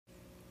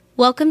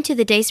Welcome to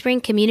the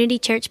Dayspring Community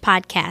Church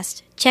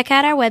podcast. Check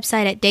out our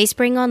website at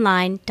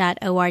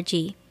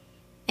dayspringonline.org.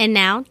 And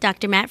now,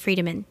 Dr. Matt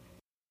Friedemann.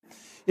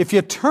 If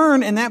you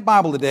turn in that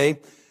Bible today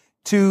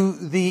to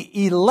the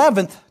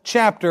 11th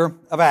chapter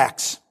of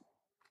Acts,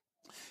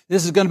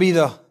 this is going to be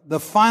the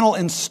final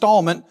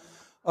installment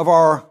of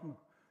our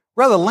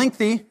rather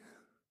lengthy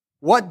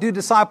What Do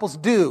Disciples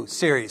Do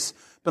series.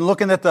 Been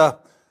looking at the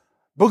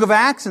book of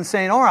Acts and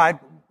saying, all right,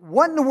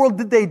 what in the world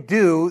did they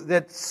do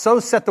that so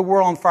set the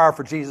world on fire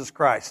for Jesus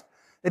Christ?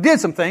 They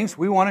did some things.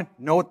 We want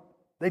to know what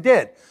they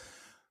did.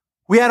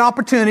 We had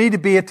opportunity to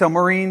be at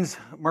Maureen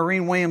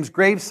Williams'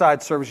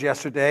 graveside service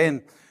yesterday,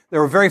 and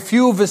there were very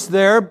few of us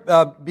there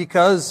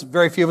because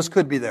very few of us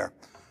could be there.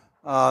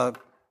 And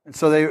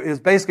so it was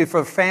basically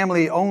for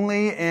family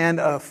only and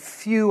a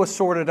few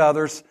assorted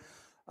others.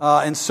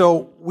 And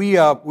so we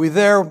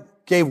there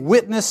gave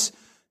witness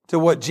to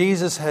what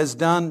Jesus has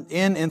done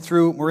in and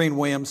through Maureen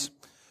Williams.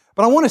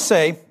 But I want to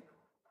say,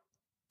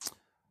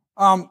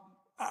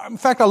 in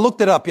fact, I looked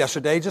it up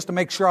yesterday just to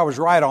make sure I was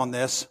right on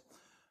this.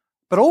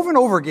 But over and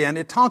over again,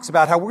 it talks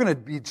about how we're going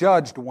to be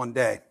judged one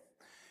day.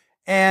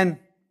 And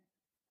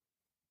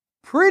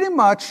pretty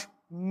much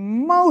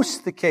most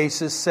of the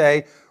cases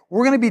say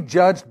we're going to be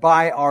judged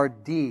by our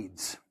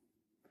deeds,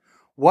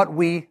 what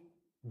we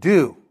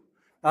do.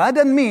 Now, that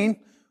doesn't mean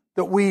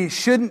that we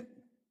shouldn't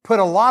put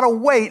a lot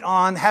of weight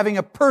on having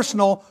a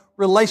personal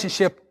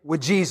relationship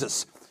with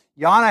Jesus.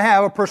 You ought to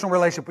have a personal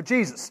relationship with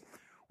Jesus.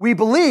 We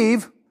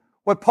believe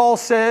what Paul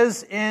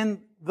says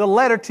in the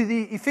letter to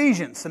the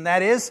Ephesians, and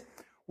that is,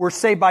 we're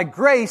saved by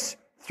grace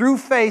through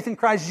faith in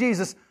Christ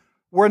Jesus.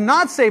 We're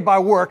not saved by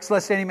works,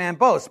 lest any man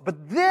boast.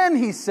 But then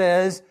he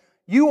says,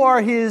 you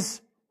are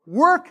His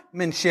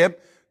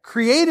workmanship,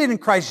 created in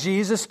Christ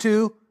Jesus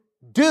to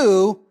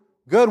do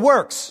good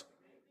works.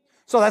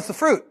 So that's the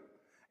fruit.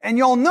 And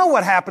you all know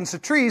what happens to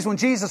trees when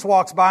Jesus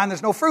walks by and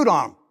there's no fruit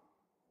on them.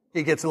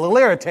 He gets a little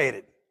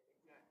irritated.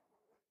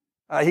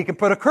 He can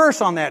put a curse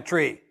on that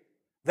tree.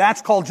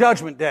 That's called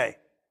Judgment Day.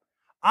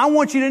 I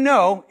want you to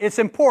know it's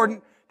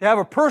important to have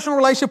a personal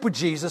relationship with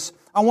Jesus.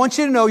 I want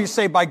you to know you're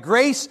saved by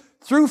grace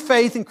through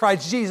faith in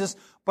Christ Jesus.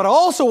 But I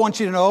also want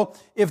you to know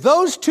if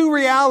those two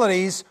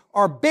realities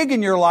are big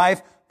in your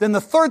life, then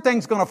the third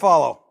thing's going to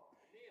follow.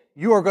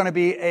 You are going to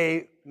be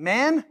a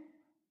man,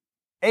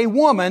 a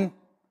woman,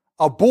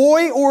 a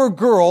boy or a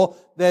girl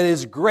that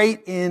is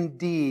great in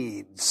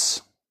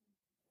deeds.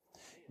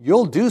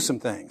 You'll do some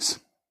things.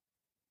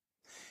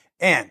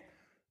 And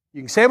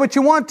you can say what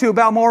you want to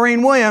about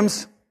Maureen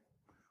Williams.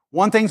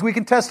 One thing we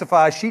can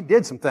testify, she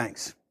did some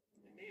things.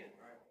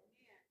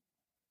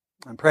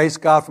 And praise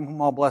God from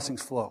whom all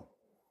blessings flow.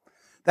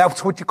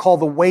 That's what you call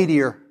the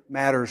weightier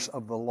matters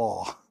of the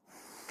law.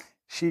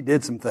 She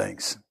did some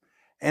things.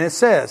 And it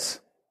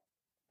says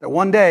that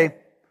one day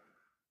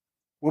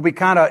we'll be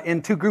kind of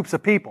in two groups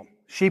of people,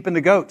 sheep and the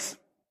goats.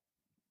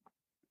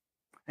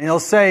 And he'll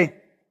say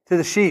to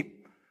the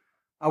sheep,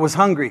 I was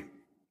hungry,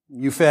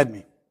 you fed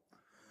me.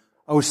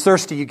 I was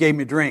thirsty, you gave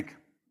me drink.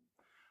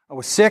 I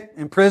was sick,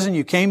 in prison,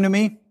 you came to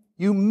me,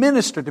 you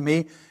ministered to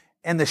me.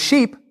 And the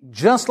sheep,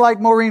 just like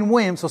Maureen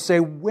Williams, will say,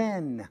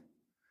 when?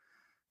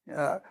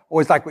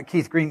 Always like what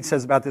Keith Green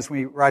says about this when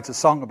he writes a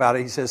song about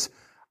it. He says,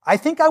 I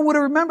think I would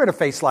have remembered a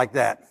face like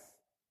that.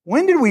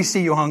 When did we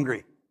see you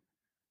hungry?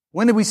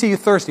 When did we see you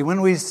thirsty? When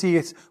did we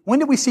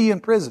see you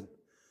in prison?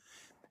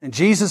 And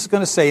Jesus is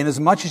going to say,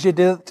 inasmuch as you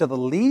did it to the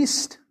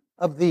least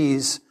of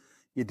these,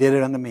 you did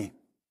it unto me.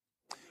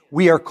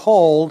 We are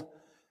called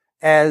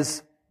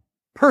as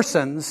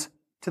persons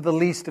to the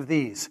least of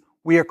these.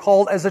 We are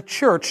called as a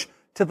church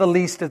to the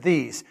least of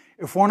these.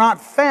 If we're not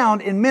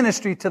found in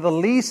ministry to the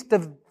least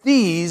of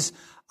these,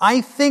 I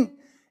think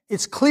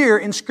it's clear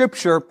in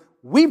Scripture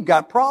we've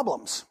got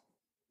problems.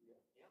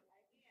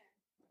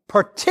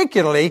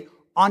 Particularly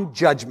on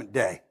Judgment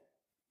Day.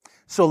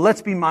 So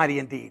let's be mighty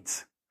in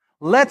deeds.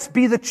 Let's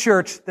be the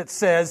church that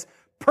says,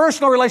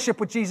 personal relationship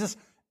with Jesus,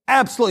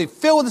 absolutely.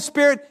 Filled with the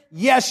Spirit,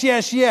 yes,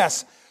 yes,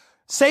 yes.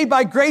 Saved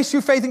by grace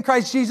through faith in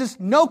Christ Jesus,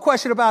 no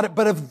question about it.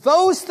 But if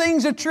those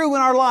things are true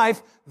in our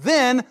life,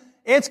 then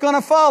it's going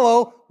to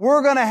follow.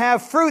 We're going to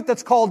have fruit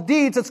that's called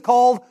deeds. It's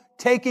called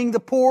taking the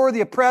poor, the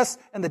oppressed,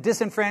 and the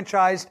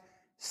disenfranchised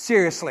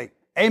seriously.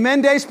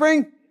 Amen,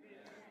 Dayspring?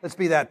 Let's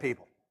be that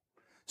people.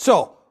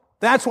 So,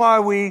 that's why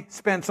we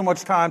spend so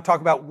much time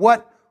talking about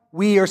what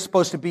we are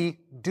supposed to be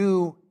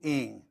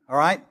doing. All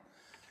right?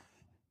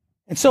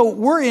 And so,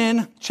 we're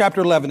in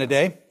chapter 11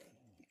 today.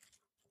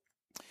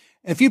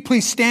 And if you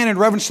please stand in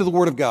reverence to the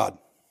Word of God.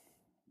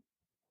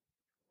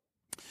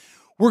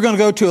 We're going to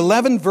go to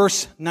 11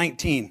 verse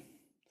 19.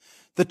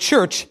 The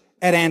church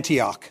at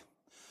Antioch.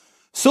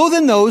 So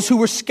then those who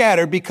were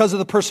scattered because of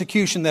the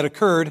persecution that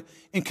occurred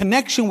in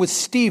connection with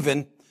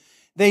Stephen,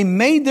 they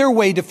made their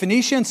way to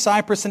Phoenicia and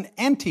Cyprus and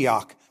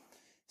Antioch,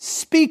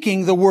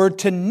 speaking the word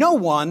to no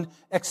one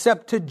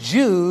except to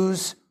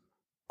Jews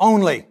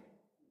only.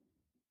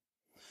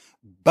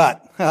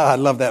 But, I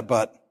love that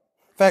but.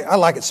 In fact, I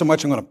like it so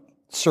much I'm going to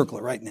circle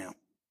it right now.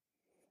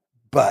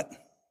 But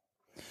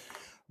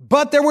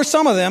there were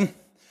some of them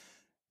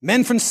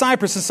men from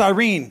Cyprus and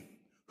Cyrene,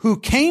 who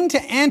came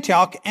to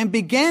Antioch and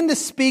began to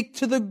speak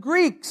to the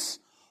Greeks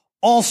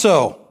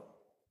also.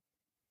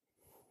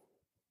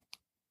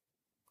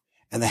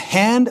 And the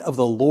hand of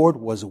the Lord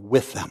was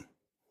with them.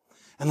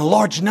 And the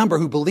large number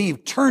who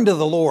believed turned to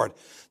the Lord.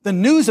 The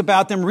news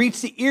about them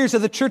reached the ears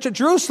of the church at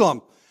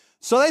Jerusalem.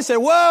 So they said,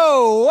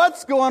 whoa,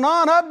 what's going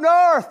on up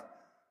north?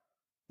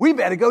 We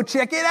better go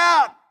check it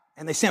out.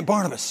 And they sent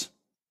Barnabas.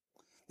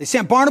 They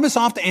sent Barnabas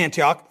off to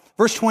Antioch.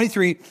 Verse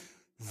 23,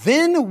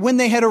 then when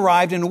they had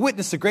arrived and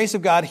witnessed the grace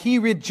of God,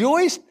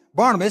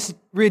 Barnabas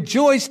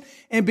rejoiced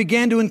and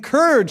began to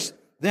encourage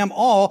them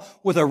all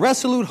with a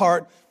resolute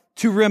heart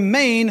to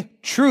remain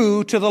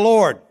true to the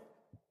Lord.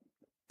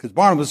 Because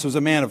Barnabas was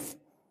a man of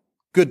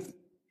good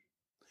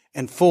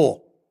and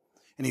full.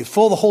 And he was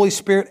full of the Holy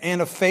Spirit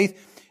and of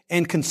faith.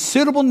 And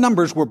considerable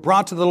numbers were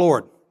brought to the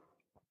Lord.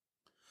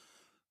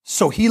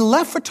 So he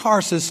left for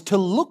Tarsus to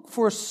look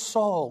for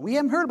Saul. We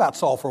haven't heard about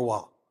Saul for a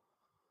while.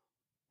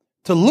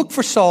 To look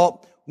for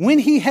Saul. When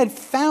he had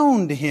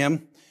found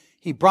him,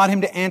 he brought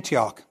him to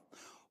Antioch.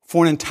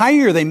 For an entire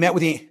year they met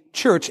with the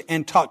church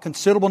and taught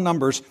considerable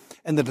numbers.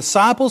 And the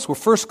disciples were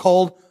first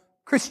called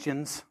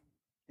Christians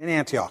in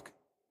Antioch.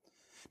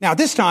 Now, at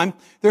this time,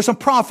 there are some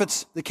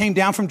prophets that came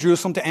down from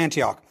Jerusalem to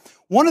Antioch.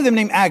 One of them,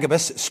 named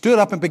Agabus, stood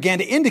up and began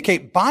to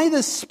indicate by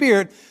the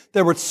Spirit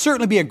there would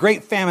certainly be a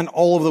great famine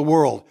all over the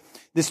world.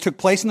 This took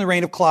place in the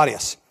reign of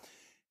Claudius.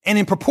 And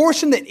in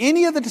proportion that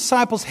any of the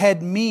disciples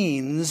had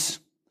means,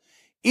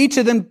 each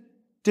of them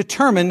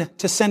determined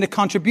to send a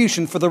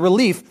contribution for the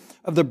relief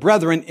of the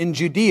brethren in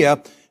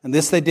Judea. And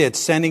this they did,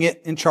 sending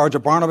it in charge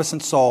of Barnabas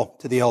and Saul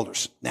to the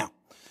elders. Now,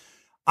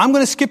 I'm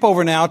going to skip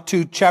over now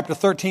to chapter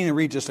 13 and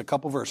read just a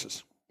couple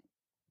verses.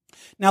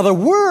 Now, there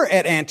were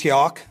at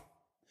Antioch,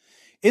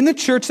 in the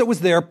church that was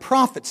there,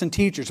 prophets and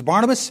teachers,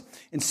 Barnabas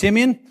and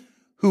Simeon,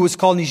 who was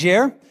called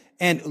Niger,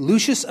 and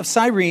Lucius of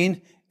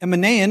Cyrene, and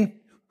Manaen,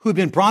 who had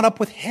been brought up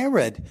with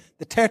Herod,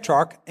 the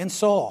tetrarch, and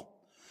Saul.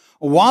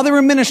 While they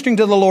were ministering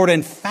to the Lord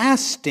and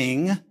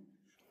fasting,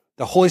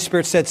 the Holy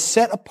Spirit said,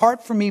 set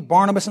apart for me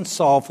Barnabas and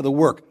Saul for the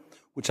work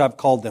which I've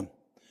called them.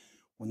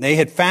 When they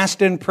had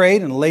fasted and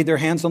prayed and laid their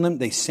hands on them,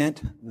 they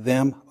sent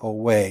them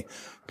away.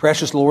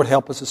 Precious Lord,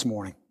 help us this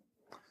morning.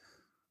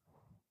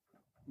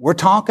 We're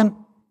talking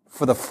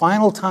for the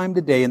final time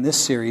today in this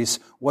series,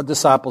 what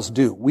disciples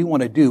do. We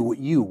want to do what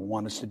you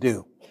want us to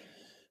do.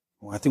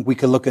 Well, I think we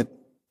could look at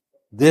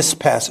this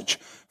passage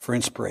for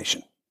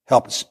inspiration.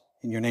 Help us.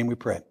 In your name we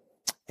pray.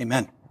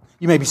 Amen.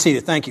 You may be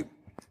seated. Thank you.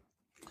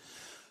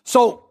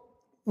 So,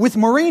 with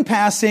Maureen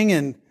passing,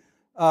 and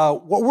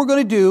what we're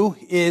going to do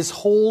is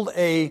hold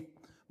a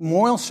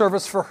memorial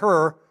service for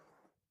her,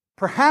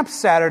 perhaps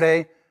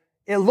Saturday.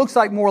 It looks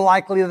like more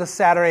likely the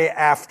Saturday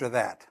after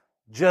that.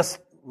 Just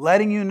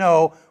letting you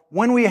know,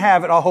 when we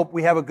have it, I hope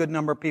we have a good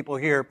number of people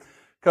here,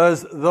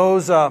 because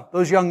those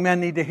young men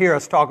need to hear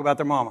us talk about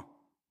their mama.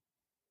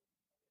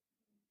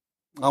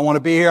 I want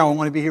to be here. I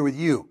want to be here with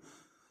you.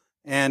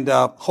 And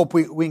hope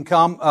we can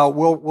come.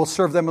 We'll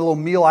serve them a little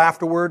meal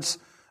afterwards.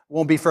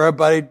 Won't be for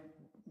everybody.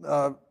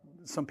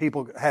 Some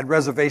people had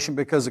reservation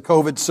because of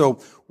COVID, so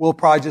we'll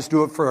probably just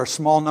do it for a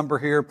small number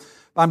here.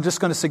 I'm just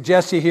going to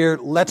suggest to you here,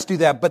 let's do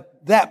that.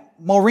 But that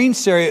Maureen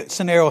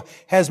scenario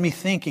has me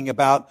thinking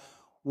about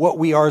what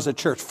we are as a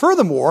church.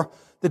 Furthermore,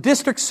 the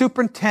district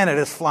superintendent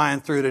is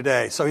flying through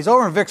today. So he's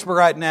over in Vicksburg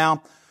right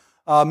now,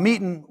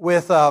 meeting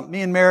with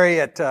me and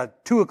Mary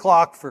at 2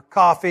 o'clock for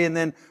coffee, and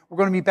then we're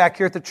going to be back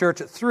here at the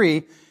church at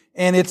 3,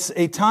 and it's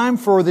a time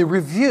for the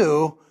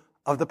review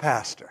of the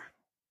pastor.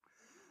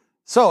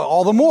 So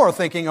all the more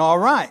thinking, all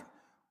right,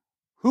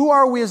 who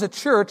are we as a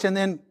church? And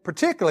then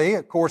particularly,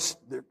 of course,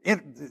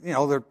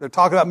 they're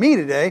talking about me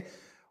today.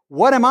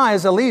 What am I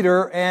as a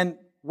leader, and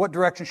what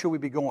direction should we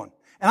be going?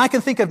 And I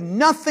can think of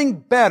nothing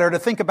better to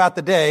think about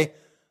the day,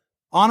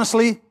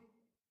 honestly,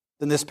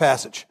 than this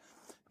passage.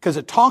 Because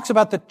it talks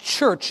about the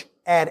church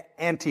at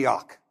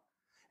Antioch.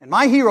 And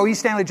my hero, E.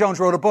 Stanley Jones,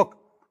 wrote a book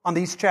on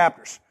these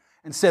chapters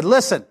and said,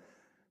 listen,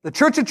 the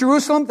church at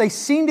Jerusalem, they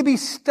seem to be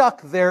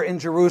stuck there in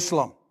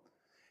Jerusalem.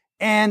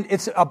 And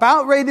it's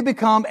about ready to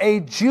become a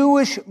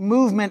Jewish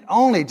movement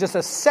only, just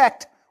a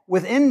sect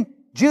within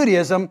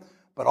Judaism,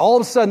 but all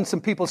of a sudden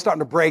some people are starting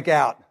to break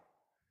out.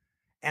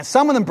 And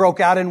some of them broke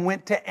out and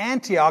went to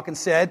Antioch and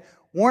said,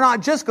 we're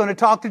not just going to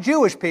talk to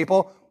Jewish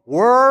people,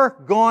 we're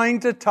going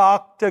to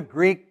talk to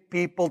Greek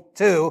people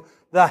too.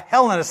 The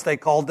Hellenists, they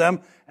called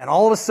them. And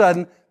all of a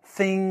sudden,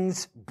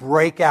 things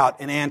break out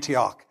in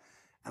Antioch.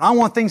 And I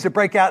want things to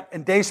break out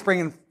in Dayspring.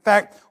 In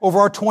fact, over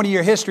our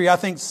 20-year history, I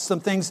think some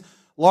things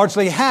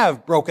largely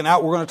have broken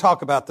out. We're going to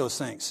talk about those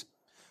things.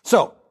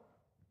 So,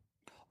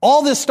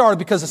 all this started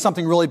because of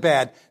something really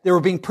bad. They were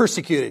being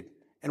persecuted.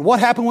 And what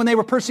happened when they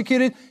were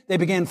persecuted? They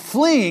began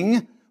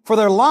fleeing for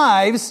their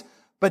lives,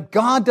 but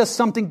God does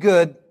something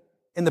good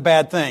in the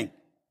bad thing.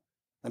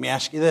 Let me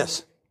ask you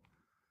this.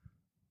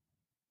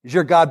 Is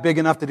your God big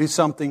enough to do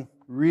something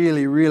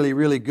really, really,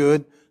 really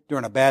good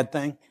during a bad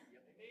thing?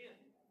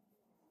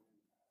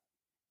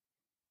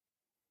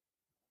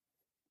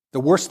 The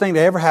worst thing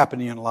that ever happened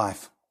to you in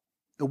life,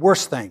 The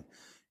worst thing.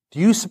 Do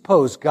you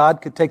suppose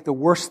God could take the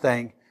worst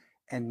thing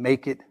and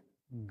make it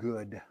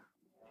good?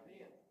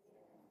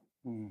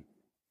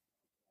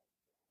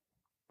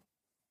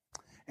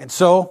 And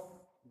so,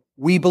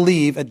 we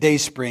believe at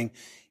Dayspring,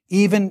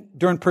 even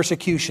during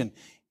persecution,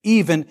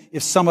 even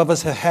if some of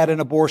us have had an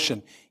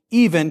abortion,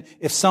 even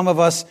if some of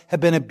us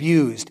have been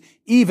abused,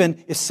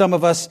 even if some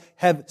of us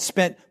have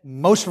spent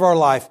most of our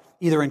life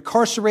either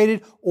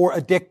incarcerated or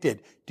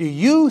addicted, do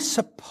you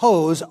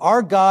suppose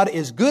our God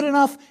is good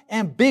enough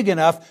and big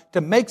enough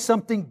to make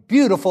something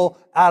beautiful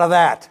out of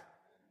that?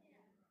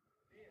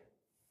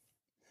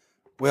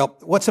 Well,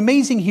 what's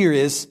amazing here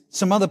is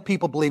some other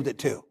people believed it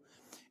too.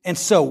 And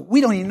so we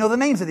don't even know the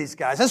names of these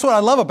guys. That's what I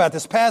love about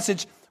this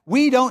passage.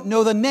 We don't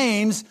know the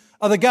names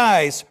of the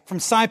guys from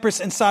Cyprus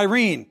and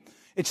Cyrene.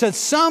 It says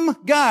some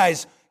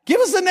guys,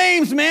 give us the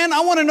names, man.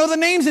 I want to know the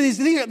names of these.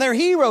 They're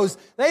heroes.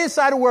 They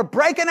decided we're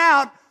breaking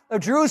out of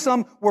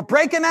Jerusalem. We're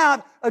breaking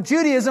out of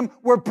Judaism.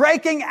 We're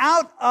breaking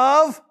out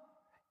of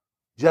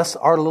just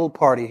our little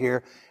party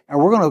here. And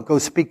we're going to go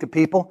speak to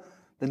people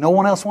that no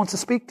one else wants to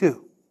speak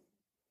to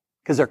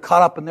because they're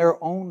caught up in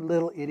their own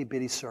little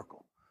itty-bitty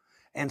circle.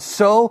 And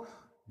so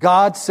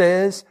God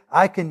says,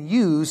 I can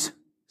use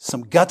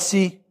some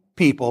gutsy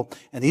people,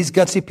 and these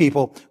gutsy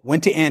people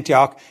went to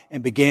Antioch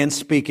and began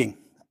speaking.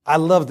 I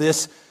love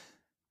this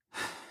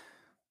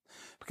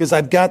because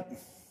I've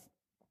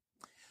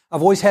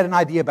always had an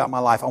idea about my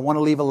life. I want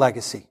to leave a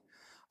legacy.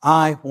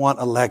 I want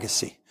a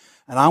legacy.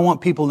 And I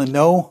want people to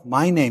know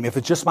my name. If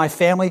it's just my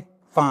family,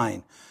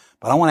 fine.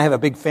 But I want to have a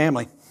big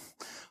family.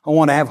 I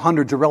want to have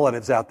hundreds of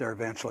relatives out there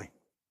eventually.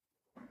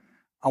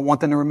 I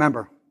want them to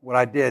remember what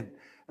I did.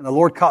 And the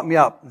Lord caught me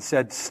up and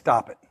said,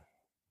 stop it.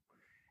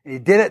 And He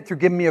did it through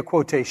giving me a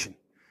quotation.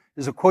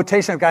 There's a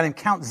quotation I've got in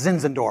Count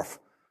Zinzendorf,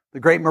 the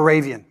great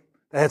Moravian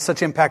that had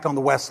such impact on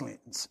the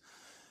Wesleyans.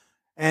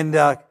 And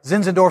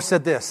Zinzendorf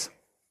said this,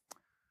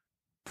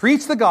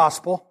 preach the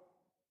gospel,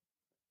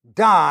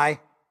 die,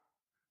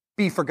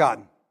 be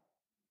forgotten.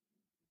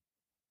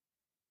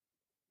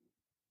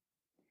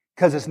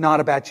 Because it's not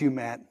about you,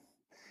 Matt.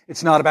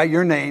 It's not about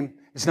your name.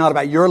 It's not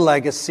about your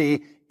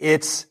legacy.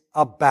 It's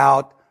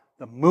about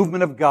the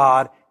movement of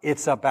God.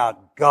 It's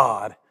about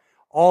God.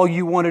 All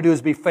you want to do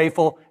is be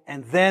faithful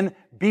and then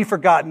be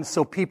forgotten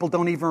so people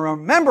don't even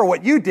remember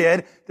what you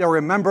did. They'll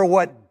remember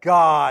what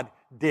God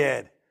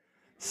did.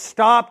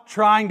 Stop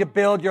trying to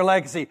build your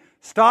legacy.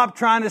 Stop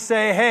trying to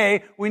say,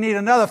 hey, we need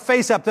another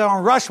face up there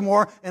on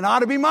Rushmore and it ought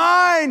to be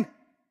mine.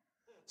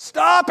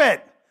 Stop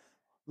it.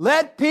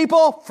 Let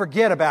people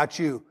forget about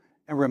you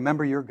and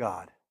remember your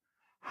God.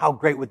 How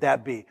great would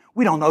that be?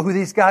 We don't know who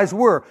these guys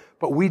were,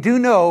 but we do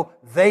know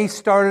they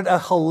started a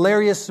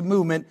hilarious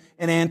movement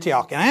in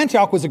Antioch. And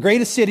Antioch was the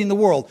greatest city in the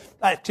world.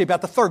 Actually,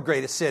 about the third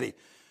greatest city.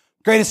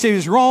 Greatest city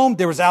was Rome.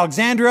 There was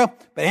Alexandria,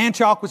 but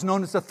Antioch was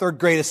known as the third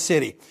greatest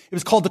city. It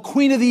was called the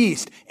Queen of the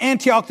East.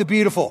 Antioch the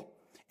Beautiful.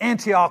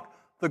 Antioch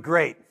the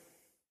Great.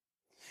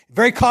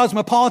 Very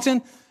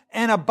cosmopolitan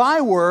and a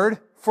byword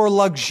for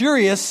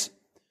luxurious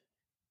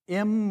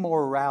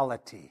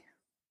immorality.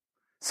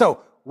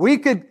 So we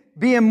could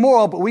be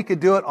immoral, but we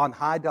could do it on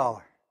high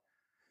dollar.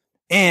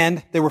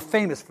 And they were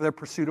famous for their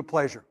pursuit of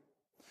pleasure.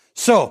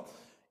 So,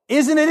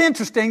 isn't it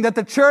interesting that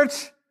the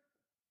church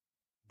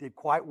did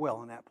quite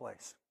well in that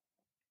place?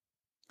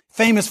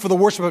 Famous for the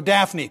worship of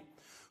Daphne,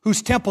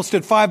 whose temple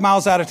stood 5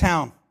 miles out of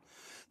town.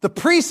 The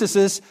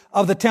priestesses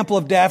of the temple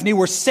of Daphne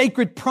were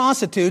sacred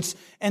prostitutes,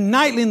 and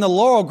nightly in the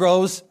laurel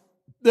groves,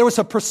 there was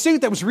a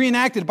pursuit that was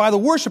reenacted by the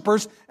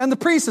worshipers and the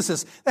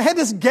priestesses. They had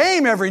this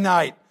game every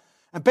night.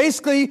 And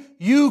basically,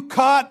 you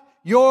caught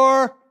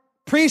your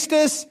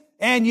priestess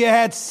and you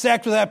had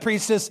sex with that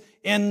priestess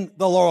in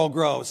the laurel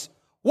groves.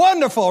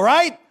 Wonderful,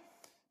 right?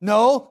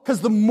 No,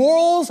 because the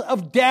morals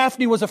of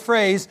Daphne was a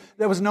phrase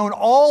that was known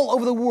all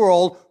over the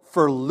world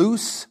for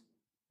loose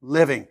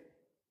living.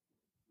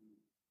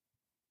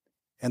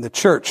 And the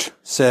church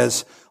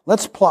says,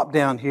 let's plop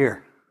down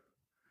here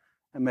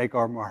and make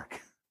our mark.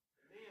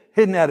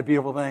 Isn't that a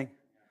beautiful thing?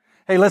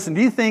 Hey, listen,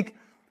 do you think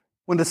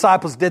when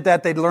disciples did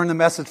that, they'd learn the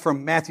message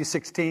from Matthew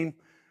 16?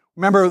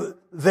 Remember,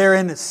 they're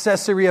in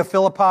Caesarea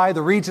Philippi,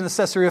 the region of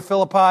Caesarea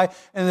Philippi,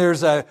 and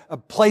there's a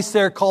place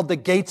there called the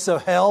Gates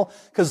of Hell,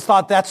 because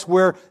thought that's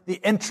where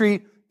the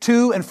entry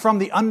to and from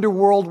the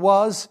underworld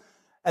was.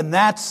 And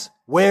that's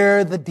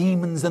where the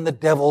demons and the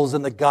devils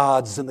and the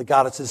gods and the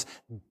goddesses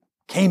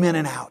came in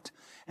and out.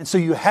 And so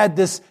you had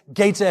this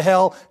gates of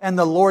hell, and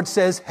the Lord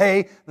says,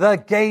 hey, the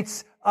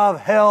gates of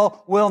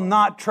hell will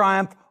not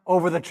triumph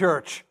over the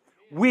church.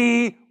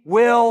 We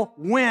will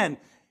win.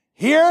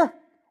 Here,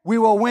 we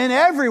will win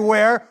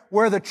everywhere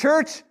where the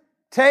church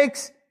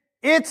takes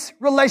its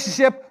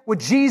relationship with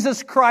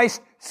Jesus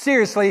Christ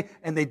seriously,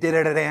 and they did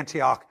it at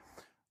Antioch.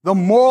 The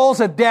morals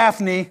of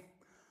Daphne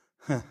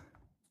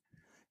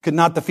could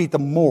not defeat the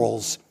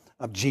morals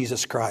of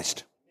Jesus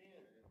Christ.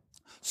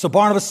 So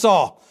Barnabas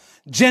saw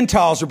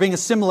Gentiles are being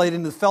assimilated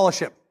into the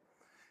fellowship.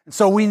 And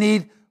so we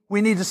need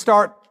to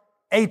start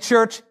a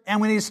church, and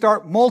we need to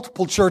start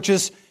multiple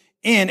churches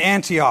in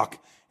Antioch.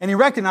 And he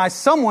recognized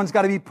someone's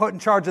got to be put in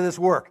charge of this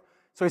work.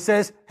 So he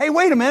says, hey,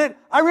 wait a minute,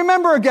 I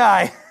remember a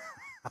guy.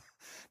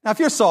 Now, if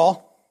you're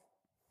Saul,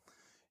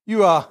 you've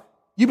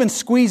been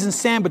squeezing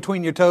sand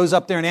between your toes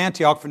up there in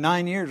Antioch for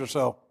 9 years or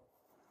so.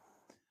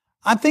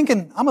 I'm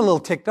thinking, I'm a little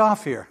ticked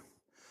off here.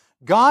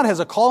 God has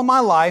a call in my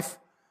life,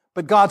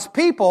 but God's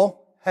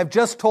people have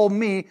just told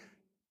me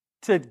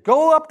to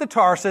go up to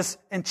Tarsus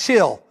and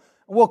chill.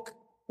 We'll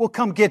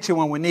come get you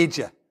when we need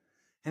you.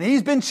 And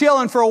he's been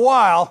chilling for a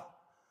while.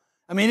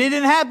 I mean, it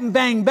didn't happen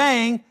bang,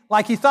 bang,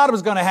 like he thought it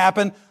was going to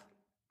happen.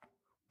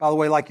 By the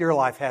way, like your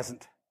life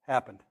hasn't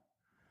happened.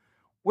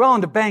 We're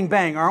on to bang,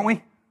 bang, aren't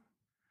we?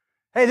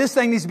 Hey, this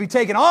thing needs to be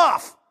taken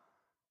off.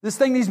 This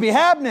thing needs to be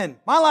happening.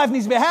 My life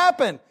needs to be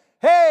happening.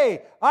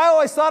 Hey, I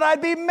always thought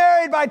I'd be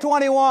married by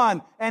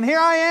 21, and here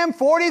I am,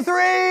 43.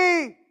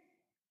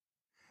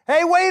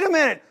 Hey, wait a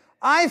minute.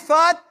 I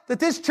thought that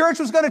this church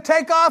was going to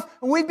take off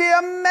and we'd be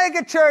a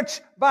mega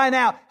church by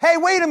now. Hey,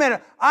 wait a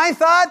minute. I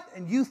thought,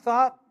 and you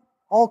thought,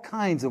 all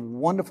kinds of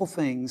wonderful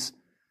things,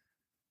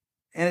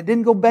 and it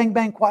didn't go bang,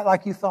 bang quite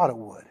like you thought it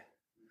would.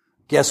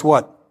 Guess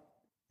what?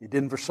 It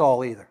didn't for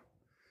Saul either.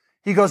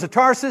 He goes to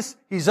Tarsus,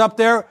 he's up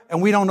there,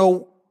 and we don't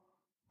know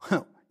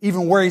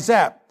even where he's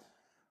at.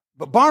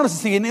 But Barnabas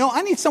is thinking,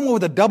 I need someone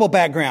with a double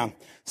background.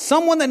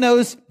 Someone that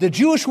knows the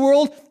Jewish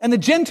world and the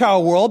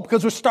Gentile world,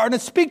 because we're starting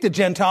to speak to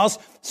Gentiles.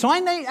 So I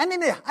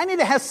need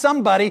to have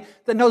somebody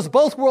that knows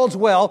both worlds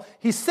well.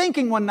 He's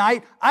thinking one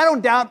night, I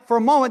don't doubt for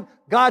a moment,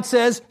 God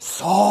says,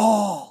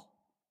 Saul.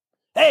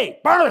 Hey,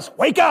 Barnabas,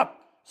 wake up.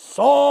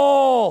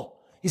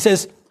 Saul. He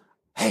says,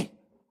 hey,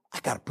 I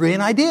got a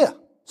brilliant idea.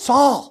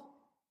 Saul.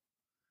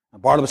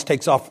 And Barnabas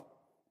takes off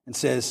and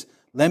says,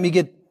 let me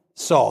get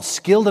Saul,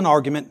 skilled in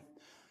argument,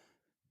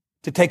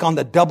 to take on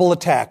the double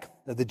attack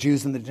of the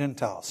Jews and the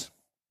Gentiles.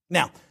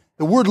 Now,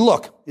 the word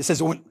look, it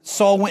says when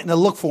Saul went in to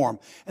look for him.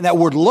 And that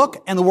word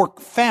look and the word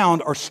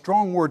found are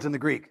strong words in the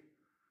Greek.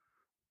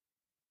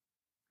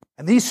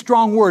 And these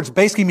strong words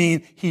basically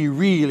mean he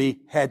really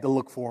had to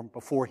look for him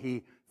before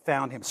he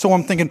found him. So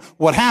I'm thinking,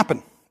 what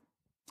happened?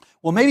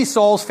 Well, maybe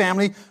Saul's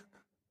family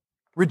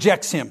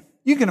rejects him.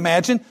 You can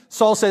imagine,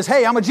 Saul says,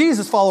 hey, I'm a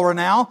Jesus follower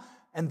now,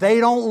 and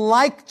they don't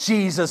like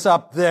Jesus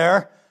up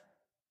there,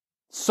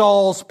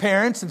 Saul's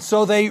parents, and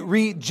so they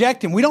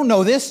reject him. We don't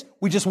know this.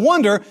 We just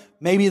wonder,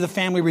 maybe the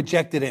family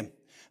rejected him.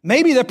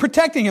 Maybe they're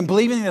protecting him,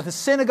 believing that the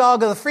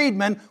synagogue of the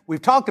freedmen,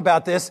 we've talked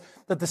about this,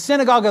 that the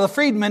synagogue of the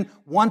freedmen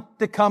want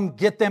to come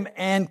get them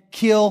and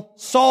kill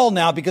Saul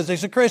now because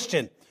he's a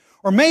Christian.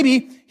 Or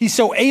maybe he's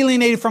so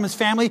alienated from his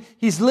family,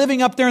 he's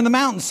living up there in the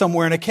mountains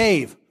somewhere in a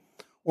cave.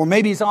 Or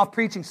maybe he's off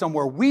preaching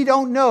somewhere. We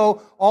don't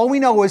know. All we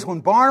know is when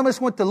Barnabas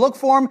went to look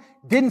for him,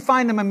 didn't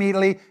find him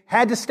immediately,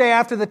 had to stay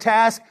after the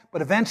task,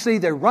 but eventually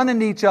they run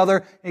into each other,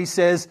 and he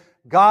says,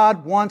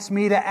 God wants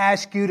me to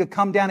ask you to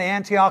come down to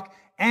Antioch.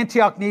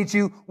 Antioch needs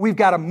you. We've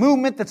got a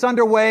movement that's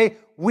underway.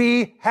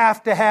 We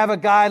have to have a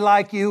guy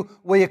like you.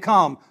 Will you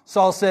come?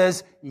 Saul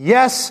says,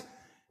 yes.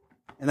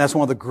 And that's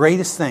one of the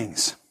greatest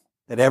things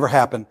that ever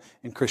happened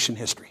in Christian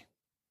history.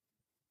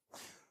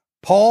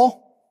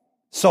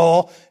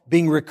 Saul,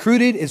 being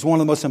recruited is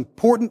one of the most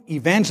important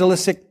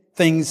evangelistic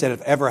things that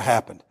have ever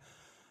happened.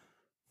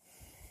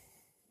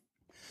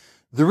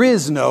 There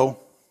is no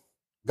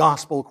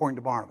gospel according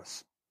to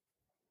Barnabas.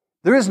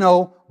 There is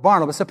no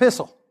Barnabas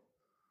epistle.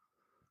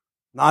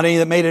 Not any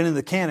that made it into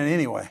the canon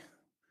anyway.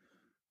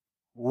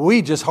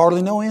 We just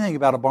hardly know anything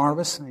about a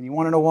Barnabas, and you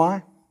want to know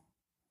why?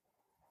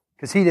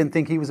 Because he didn't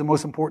think he was the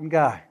most important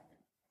guy.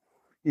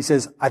 He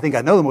says, I think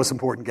I know the most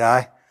important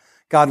guy.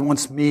 God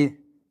wants me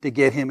to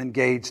get him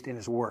engaged in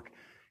his work.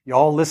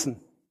 Y'all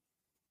listen.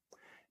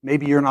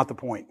 Maybe you're not the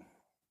point.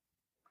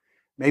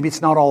 Maybe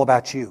it's not all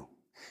about you.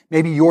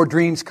 Maybe your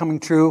dreams coming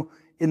true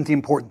isn't the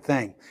important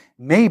thing.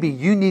 Maybe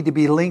you need to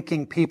be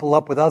linking people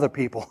up with other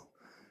people.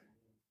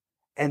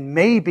 And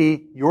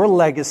maybe your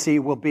legacy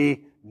will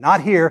be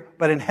not here,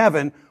 but in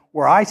heaven,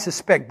 where I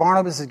suspect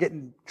Barnabas is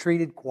getting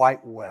treated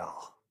quite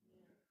well.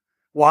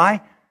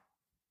 Why?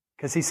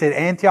 Because he said,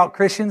 Antioch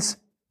Christians,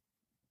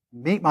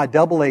 meet my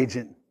double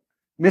agent,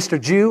 Mr.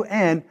 Jew,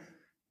 and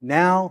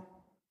now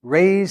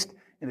raised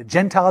in a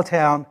Gentile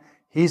town,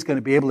 he's going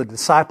to be able to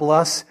disciple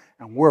us,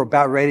 and we're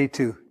about ready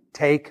to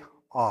take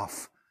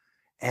off.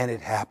 And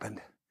it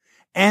happened.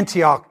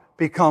 Antioch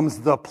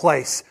becomes the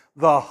place,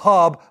 the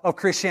hub of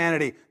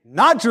Christianity.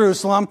 Not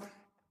Jerusalem,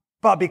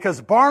 but because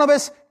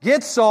Barnabas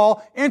gets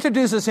Saul,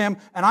 introduces him,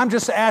 and I'm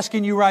just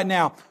asking you right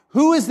now,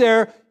 who is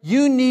there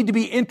you need to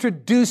be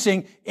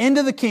introducing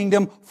into the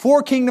kingdom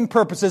for kingdom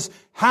purposes?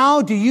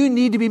 How do you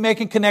need to be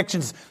making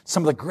connections?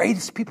 Some of the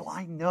greatest people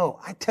I know,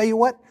 I tell you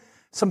what,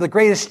 some of the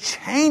greatest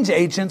change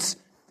agents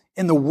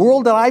in the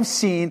world that I've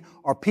seen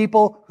are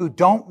people who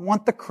don't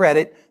want the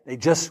credit. They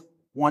just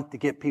want to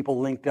get people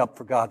linked up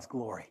for God's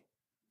glory.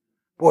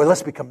 Boy,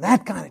 let's become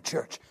that kind of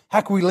church. How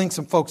can we link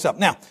some folks up?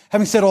 Now,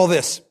 having said all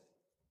this,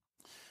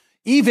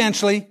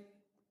 eventually,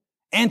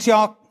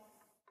 Antioch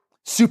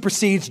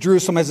supersedes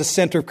Jerusalem as a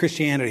center of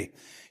Christianity.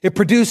 It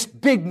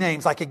produced big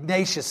names like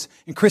Ignatius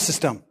and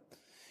Chrysostom.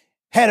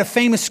 Had a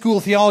famous school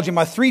of theology.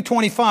 By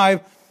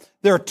 325,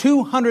 There are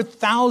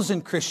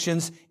 200,000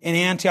 Christians in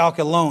Antioch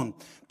alone.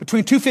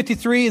 Between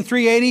 253 and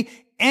 380,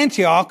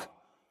 Antioch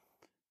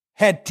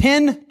had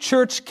 10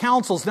 church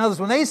councils. In other words,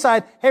 when they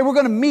decide, hey, we're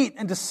going to meet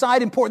and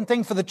decide important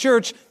things for the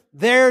church,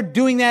 they're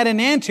doing that in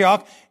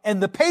Antioch.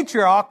 And the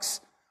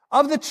patriarchs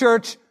of the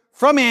church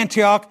from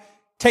Antioch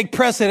take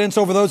precedence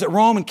over those at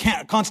Rome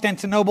and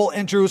Constantinople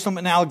and Jerusalem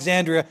and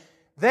Alexandria.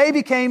 They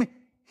became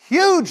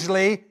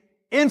hugely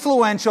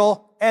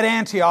influential at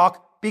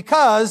Antioch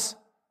because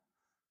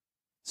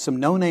some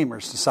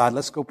no-namers decide,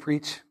 let's go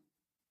preach,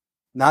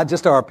 not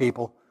just to our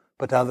people,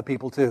 but to other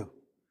people too.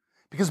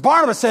 Because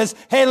Barnabas says,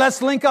 hey,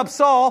 let's link up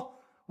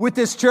Saul with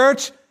this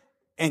church,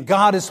 and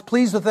God is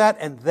pleased with that,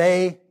 and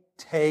they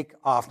take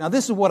off. Now,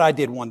 this is what I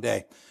did one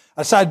day.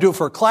 I decided to do it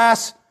for a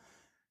class.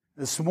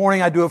 This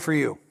morning, I do it for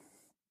you.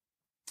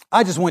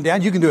 I just went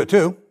down. You can do it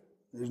too.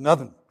 There's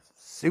nothing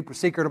super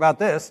secret about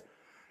this.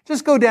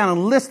 Just go down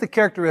and list the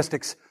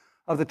characteristics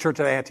of the church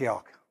at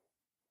Antioch.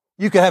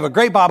 You could have a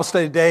great Bible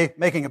study today,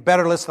 making a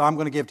better list than I'm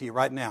going to give to you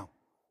right now.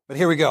 But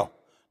here we go.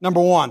 Number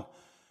one,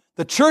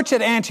 the church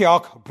at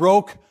Antioch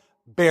broke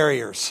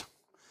barriers.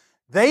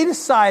 They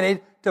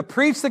decided to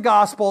preach the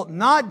gospel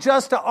not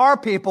just to our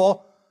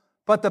people,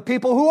 but the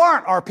people who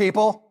aren't our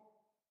people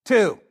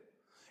too.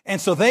 And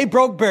so they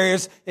broke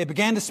barriers. They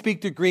began to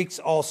speak to Greeks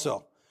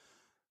also.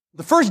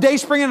 The first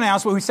Dayspring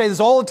announcement, we say this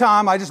all the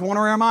time, I just want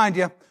to remind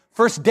you,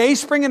 first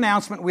Dayspring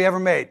announcement we ever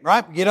made,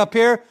 right? We get up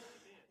here,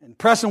 and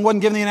Preston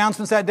wasn't giving the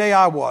announcements that day,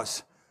 I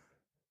was.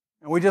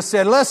 And we just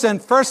said, listen,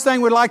 first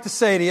thing we'd like to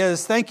say to you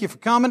is thank you for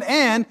coming,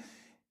 and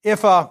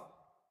if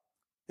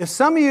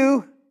some of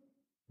you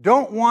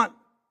don't want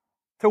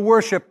to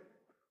worship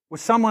with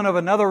someone of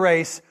another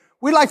race,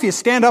 we'd like for you to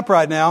stand up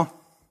right now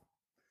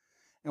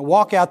and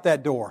walk out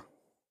that door.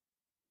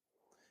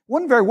 It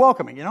wasn't very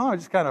welcoming, you know, I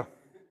just kind of...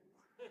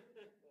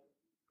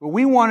 But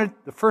we wanted,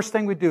 the first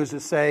thing we do is to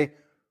say,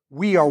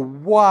 we are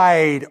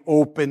wide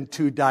open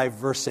to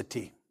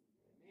diversity.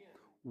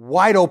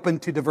 Wide open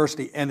to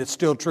diversity, and it's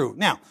still true.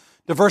 Now,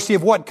 diversity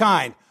of what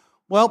kind?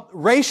 Well,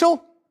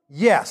 racial,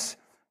 yes,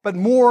 but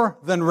more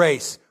than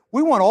race.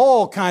 We want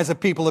all kinds of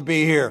people to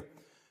be here.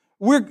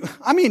 When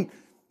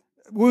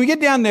we get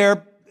down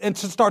there and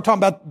to start talking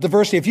about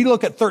diversity, if you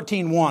look at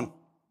 13:1,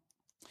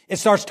 it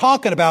starts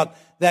talking about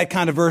that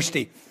kind of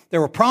diversity.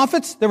 There were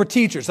prophets, there were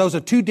teachers. Those are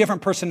two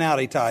different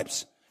personality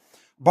types.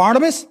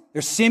 Barnabas,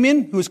 there's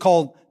Simeon, who was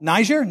called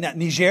Niger.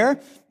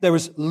 There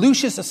was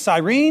Lucius of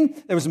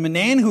Cyrene. There was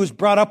Manaen, who was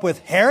brought up with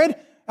Herod.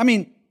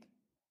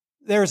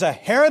 There's a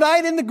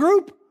Herodite in the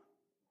group,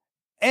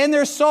 and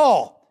there's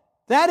Saul.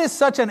 That is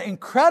such an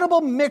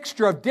incredible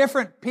mixture of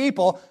different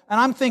people,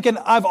 and I'm thinking,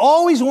 I've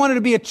always wanted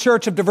to be a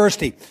church of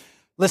diversity.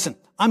 Listen,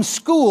 I'm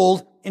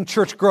schooled in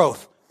church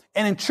growth,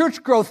 and in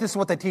church growth, this is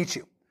what they teach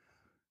you.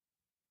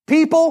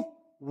 People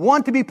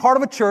want to be part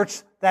of a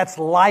church that's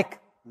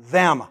like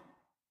them.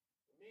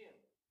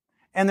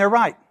 And they're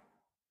right.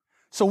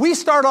 So we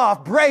start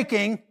off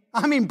breaking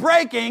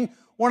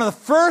one of the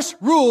first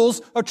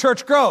rules of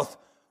church growth,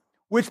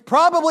 which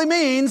probably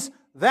means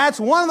that's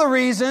one of the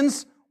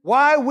reasons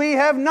why we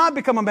have not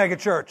become a mega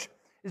church,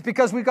 is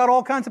because we've got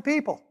all kinds of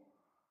people.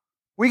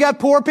 We got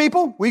poor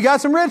people. We got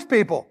some rich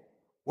people.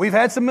 We've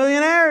had some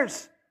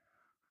millionaires.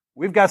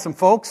 We've got some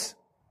folks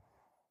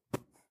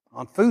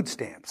on food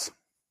stamps.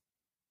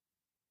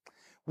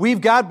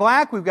 We've got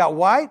black. We've got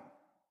white.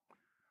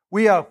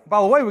 We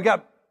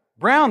got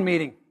Brown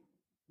meeting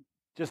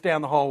just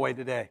down the hallway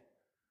today.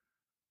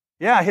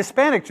 Yeah,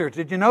 Hispanic church.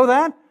 Did you know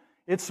that?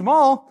 It's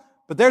small,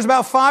 but there's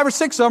about 5 or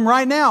 6 of them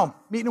right now,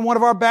 meeting in one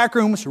of our back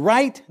rooms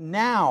right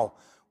now.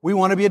 We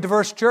want to be a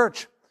diverse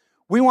church.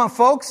 We want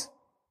folks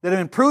that have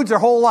been prudes their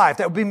whole life.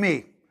 That would be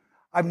me.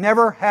 I've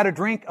never had a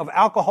drink of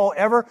alcohol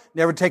ever,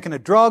 never taken a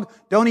drug,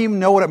 don't even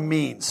know what it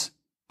means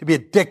to be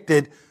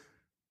addicted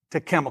to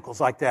chemicals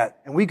like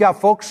that. And we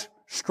got folks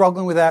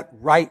struggling with that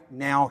right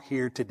now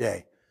here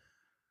today.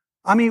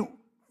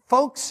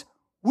 Folks,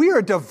 we are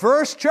a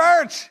diverse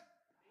church.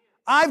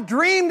 I've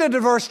dreamed a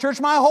diverse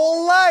church my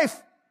whole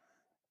life.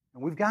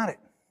 And we've got it.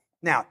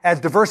 Now, as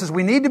diverse as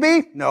we need to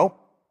be? No.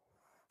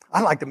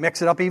 I'd like to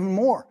mix it up even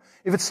more.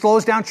 If it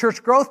slows down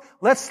church growth,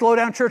 let's slow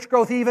down church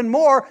growth even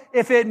more.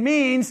 If it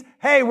means,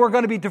 hey, we're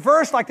going to be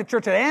diverse like the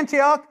church at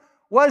Antioch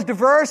was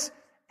diverse,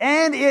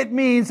 and it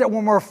means that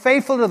when we're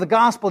faithful to the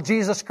gospel of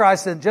Jesus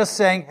Christ and just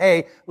saying,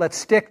 hey, let's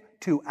stick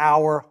to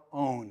our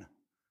own.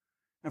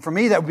 And for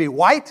me, that would be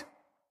white,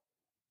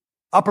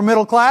 upper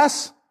middle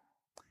class,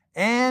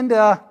 and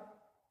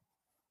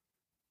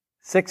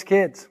 6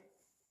 kids,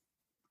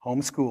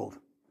 homeschooled.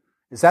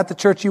 Is that the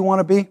church you want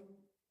to be?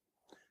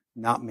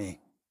 Not me.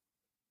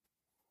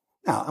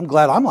 Now, I'm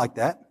glad I'm like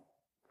that.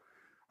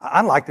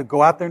 I'd like to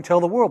go out there and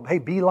tell the world, hey,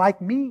 be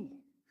like me.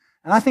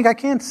 And I think I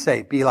can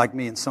say be like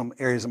me in some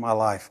areas of my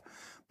life.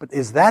 But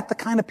is that the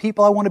kind of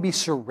people I want to be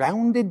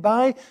surrounded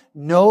by?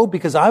 No,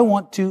 because I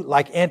want to,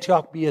 like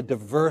Antioch, be a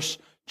diverse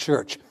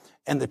church.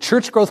 And the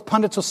church growth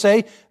pundits will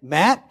say,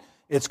 Matt,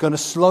 it's going to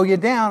slow you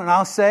down. And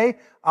I'll say,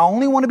 I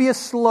only want to be as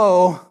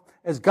slow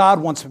as God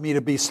wants me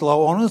to be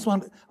slow.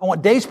 I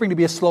want Dayspring to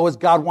be as slow as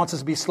God wants us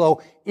to be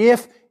slow,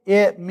 if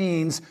it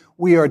means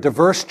we are a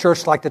diverse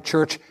church like the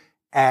church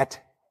at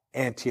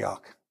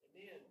Antioch.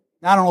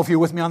 Now, I don't know if you're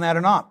with me on that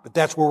or not, but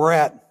that's where we're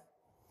at.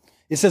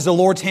 It says the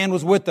Lord's hand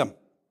was with them.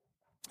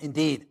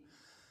 Indeed.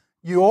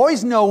 You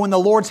always know when the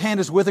Lord's hand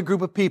is with a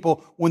group of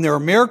people, when there are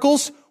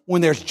miracles,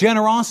 when there's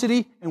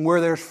generosity, and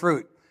where there's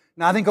fruit.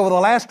 Now, I think over the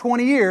last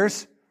 20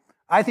 years,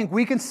 I think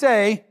we can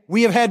say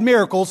we have had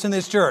miracles in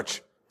this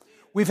church.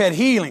 We've had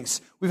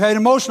healings. We've had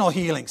emotional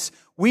healings.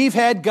 We've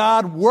had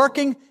God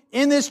working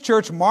in this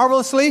church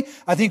marvelously.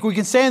 I think we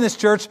can say in this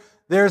church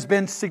there's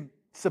been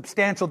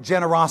substantial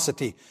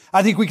generosity.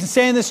 I think we can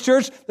say in this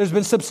church there's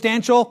been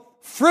substantial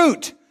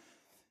fruit.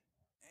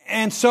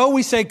 And so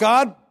we say,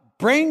 God,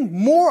 bring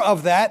more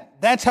of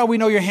that. That's how we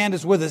know your hand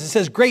is with us. It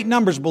says great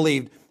numbers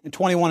believed in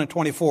 21 and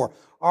 24.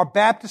 Our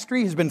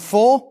baptistry has been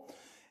full,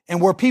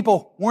 and where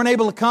people weren't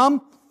able to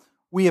come,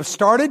 we have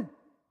started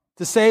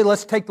to say,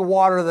 let's take the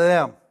water to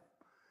them.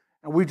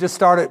 And we've just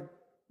started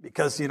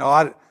because,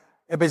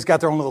 everybody's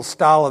got their own little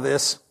style of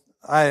this.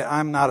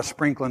 I'm not a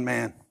sprinkling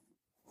man.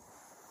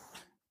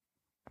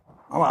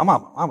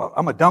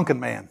 I'm a dunking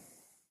man.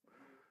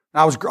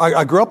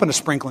 I grew up in a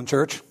sprinkling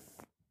church,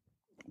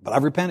 but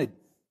I've repented.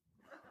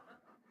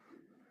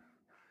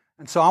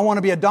 And so I want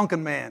to be a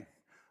dunking man.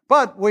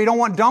 But we don't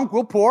want dunk,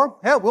 we'll pour.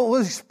 Hell,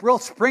 we'll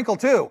sprinkle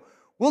too.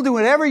 We'll do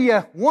whatever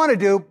you want to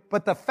do,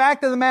 but the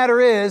fact of the matter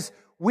is,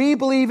 we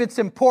believe it's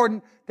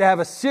important to have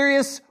a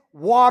serious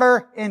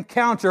water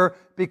encounter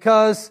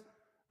because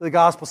the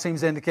gospel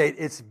seems to indicate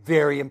it's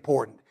very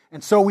important.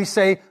 And so we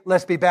say,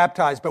 let's be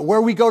baptized. But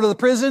where we go to the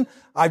prison,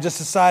 I've just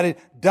decided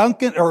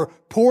dunking or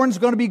pouring's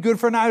going to be good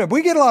for an item.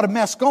 We get a lot of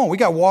mess going. We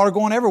got water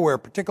going everywhere,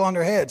 particularly on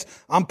their heads.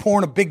 I'm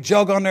pouring a big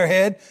jug on their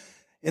head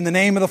in the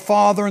name of the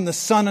Father and the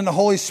Son and the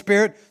Holy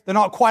Spirit. They're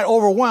not quite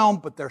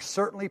overwhelmed, but they're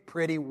certainly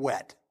pretty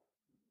wet.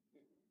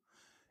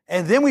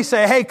 And then we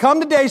say, hey,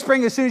 come to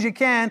Dayspring as soon as you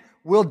can.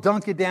 We'll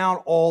dunk you down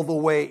all the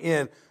way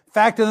in.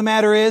 Fact of the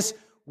matter is,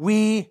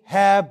 we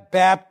have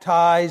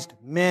baptized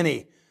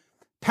many.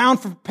 Pound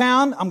for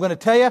pound, I'm going to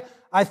tell you,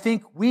 I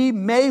think we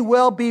may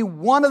well be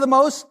one of the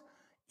most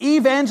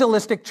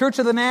evangelistic Church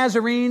of the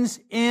Nazarenes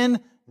in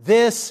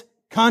this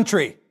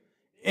country,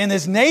 in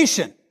this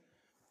nation.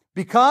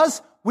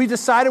 Because we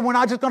decided we're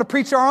not just going to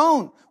preach our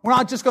own. We're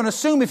not just going to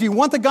assume if you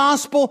want the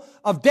gospel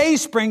of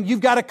Dayspring,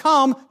 you've got to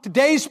come to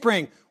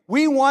Dayspring.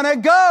 We want to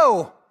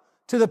go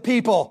to the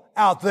people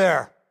out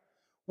there,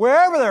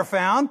 wherever they're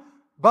found.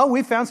 But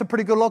we found some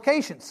pretty good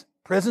locations.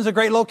 Prison's a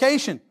great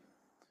location.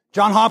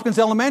 John Hopkins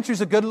Elementary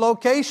is a good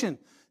location.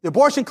 The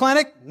abortion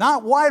clinic,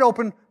 not wide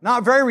open,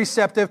 not very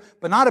receptive,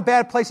 but not a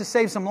bad place to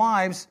save some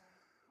lives.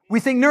 We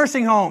think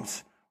nursing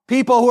homes,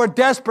 people who are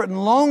desperate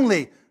and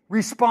lonely,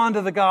 respond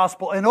to the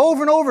gospel. And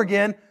over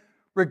again,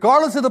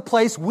 regardless of the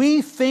place,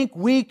 we think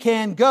we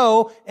can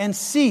go and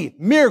see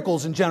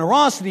miracles and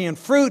generosity and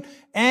fruit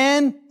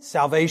and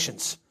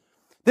salvations.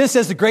 This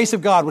says the grace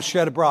of God was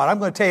shed abroad. I'm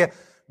going to tell you,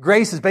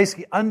 grace is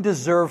basically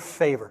undeserved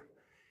favor.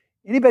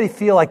 Anybody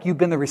feel like you've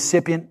been the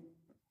recipient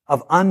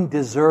of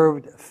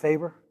undeserved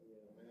favor?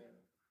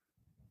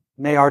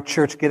 May our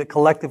church get it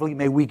collectively.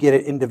 May we get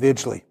it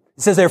individually.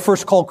 It says they're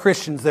first called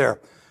Christians there.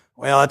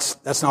 Well,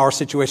 that's not our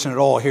situation at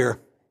all here.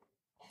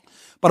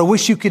 But I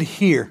wish you could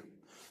hear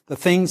the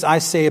things I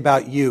say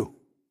about you.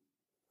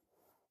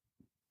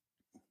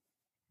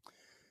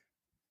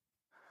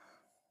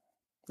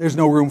 There's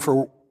no room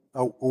for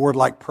a word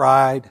like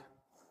pride,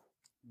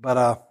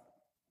 but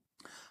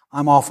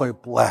I'm awfully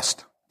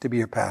blessed to be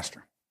your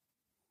pastor.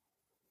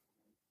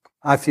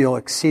 I feel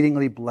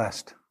exceedingly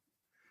blessed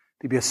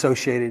to be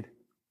associated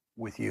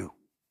with you.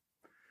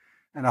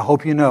 And I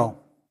hope you know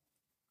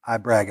I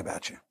brag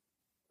about you.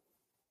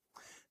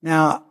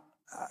 Now,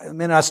 the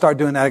minute I start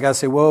doing that, I got to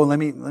say, whoa, let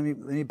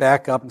me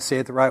back up and say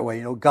it the right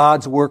way.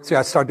 God's work through.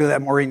 I started doing that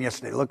with Maureen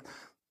yesterday. Look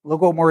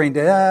what Maureen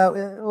did.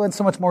 It wasn't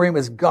so much Maureen, it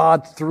was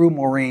God through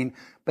Maureen.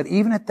 But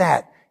even at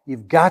that,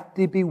 you've got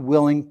to be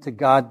willing to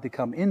God to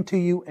come into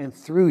you and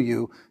through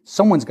you.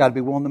 Someone's got to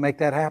be willing to make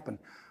that happen.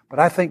 But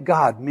I thank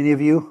God many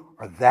of you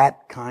are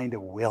that kind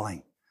of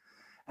willing.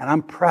 And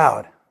I'm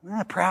proud.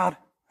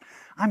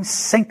 I'm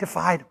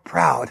sanctified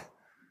proud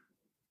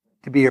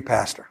to be your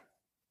pastor.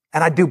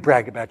 And I do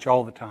brag about you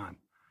all the time.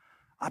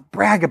 I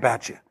brag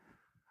about you.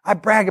 I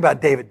brag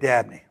about David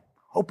Dabney.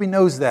 Hope he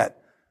knows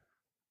that.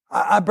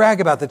 I brag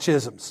about the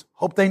Chisholms.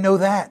 Hope they know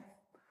that.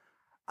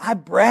 I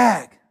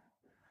brag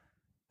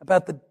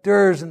about the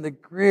Durs and the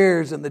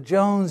Greers and the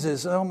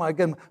Joneses. Oh my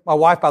goodness. My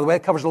wife, by the way,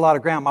 it covers a lot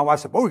of ground. My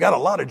wife said, we got a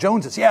lot of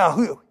Joneses.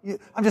 Yeah,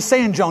 I'm just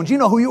saying, Jones, you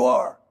know who you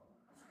are.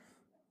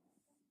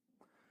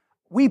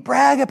 We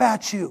brag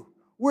about you.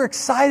 We're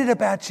excited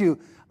about you.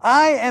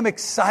 I am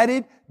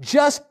excited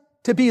just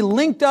to be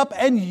linked up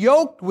and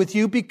yoked with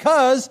you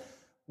because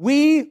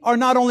we are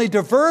not only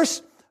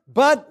diverse,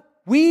 but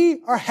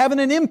we are having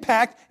an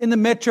impact in the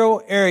metro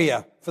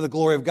area for the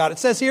glory of God. It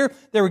says here,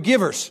 they were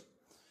givers.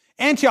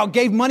 Antioch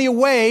gave money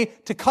away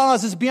to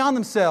causes beyond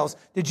themselves.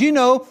 Did you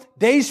know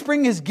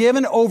Dayspring has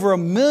given over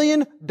 $1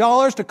 million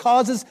to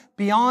causes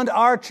beyond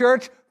our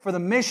church for the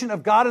mission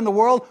of God in the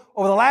world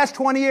over the last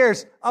 20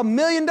 years? $1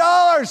 million.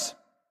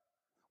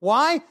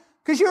 Why?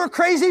 Because you're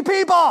crazy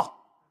people.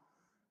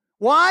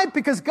 Why?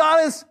 Because God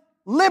has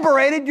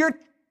liberated your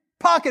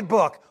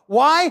pocketbook.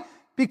 Why?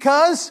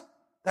 Because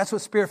that's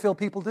what Spirit-filled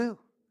people do.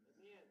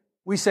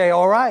 We say,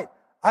 all right.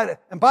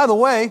 And by the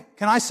way,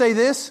 can I say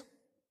this?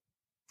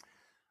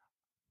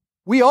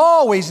 We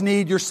always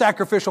need your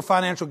sacrificial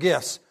financial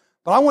gifts.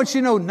 But I want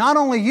you to know, not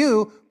only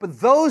you, but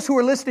those who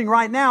are listening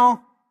right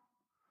now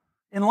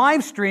in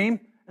live stream,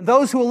 and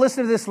those who will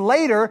listen to this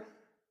later,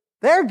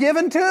 they're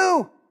given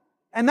too.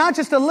 And not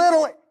just a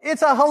little,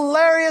 it's a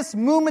hilarious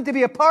movement to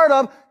be a part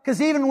of,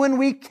 because even when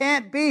we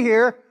can't be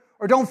here,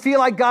 or don't feel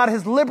like God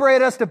has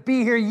liberated us to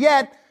be here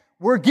yet,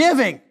 we're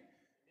giving.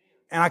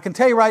 And I can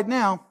tell you right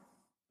now,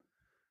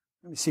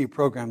 let me see your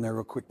program there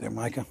real quick there,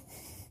 Micah.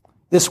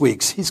 This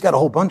week's. He's got a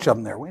whole bunch of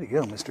them there. Way to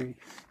go, mister. He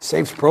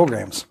saves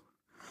programs.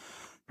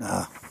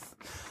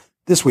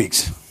 This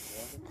week's.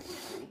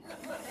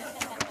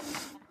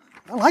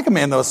 I like a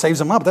man, though. Saves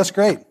them up. That's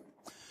great.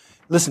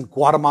 Listen,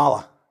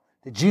 Guatemala.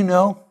 Did you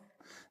know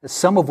that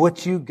some of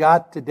what you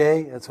got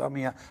today,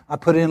 I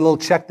put in a little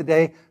check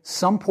today,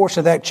 some portion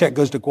of that check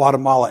goes to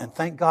Guatemala, and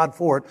thank God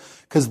for it,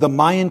 because the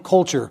Mayan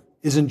culture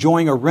is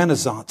enjoying a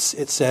renaissance.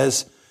 It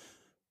says,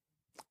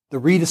 the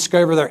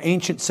rediscovery of their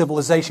ancient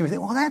civilization. We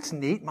think, well, that's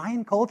neat.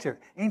 Mayan culture,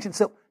 ancient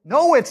civilization.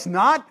 No, it's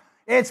not.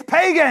 It's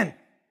pagan.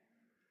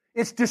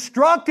 It's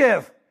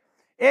destructive.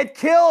 It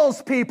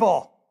kills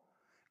people.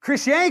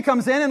 Christianity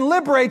comes in and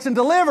liberates and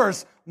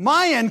delivers.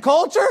 Mayan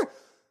culture?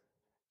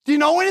 Do you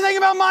know anything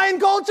about Mayan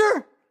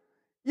culture?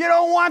 You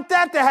don't want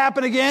that to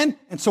happen again.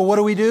 And so what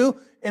do?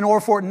 In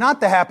order for it not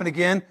to happen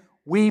again,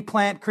 we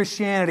plant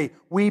Christianity.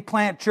 We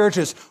plant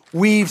churches.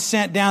 We've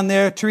sent down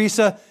there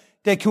Teresa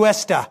de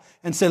Cuesta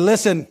and said,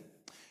 listen,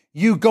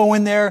 you go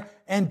in there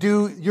and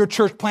do your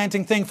church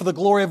planting thing for the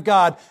glory of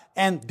God.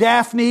 And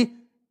Daphne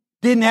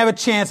didn't have a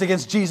chance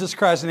against Jesus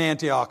Christ in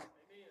Antioch.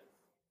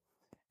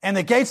 And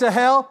the gates of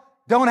hell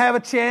don't have a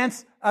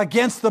chance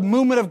against the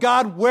movement of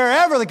God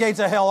wherever the gates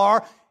of hell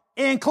are,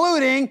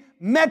 including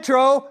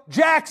Metro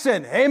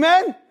Jackson.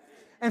 Amen?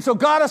 And so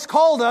God has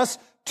called us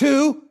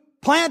to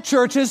plant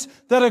churches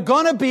that are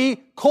going to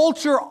be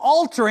culture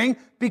altering,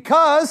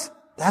 because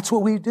that's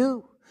what we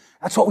do.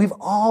 That's what we've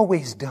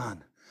always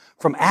done.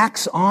 From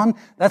Acts on,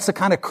 that's the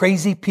kind of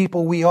crazy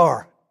people we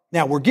are.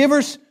 Now, we're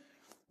givers,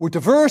 we're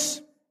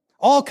diverse,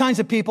 all kinds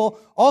of people,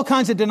 all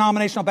kinds of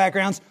denominational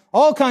backgrounds,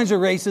 all kinds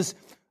of races,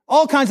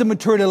 all kinds of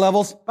maturity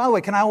levels. By the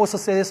way, can I also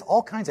say this?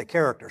 All kinds of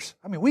characters.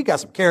 I mean, we got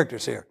some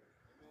characters here.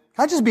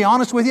 Can I just be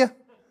honest with you?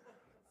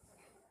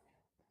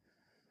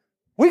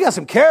 We got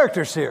some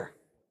characters here.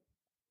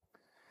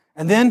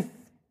 And then,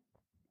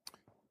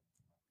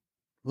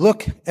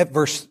 look at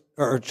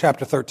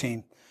chapter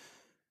 13.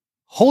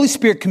 Holy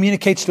Spirit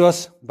communicates to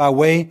us by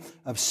way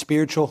of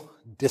spiritual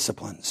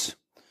disciplines.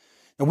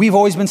 Now, we've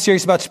always been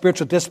serious about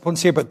spiritual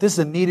disciplines here, but this is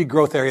a needed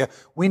growth area.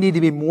 We need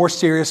to be more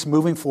serious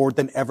moving forward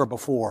than ever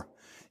before.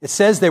 It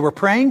says they were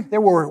praying, they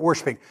were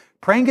worshiping.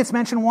 Praying gets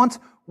mentioned once,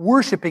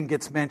 worshiping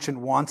gets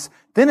mentioned once.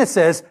 Then it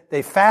says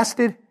they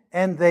fasted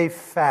and they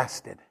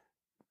fasted.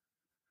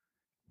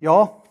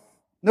 Y'all,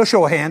 no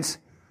show of hands,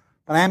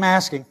 but I am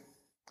asking,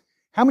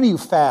 how many of you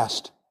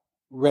fast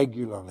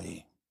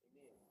regularly?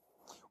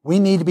 We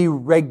need to be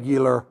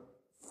regular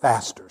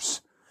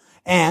fasters.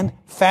 And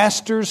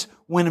fasters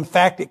when in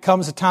fact it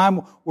comes a time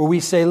where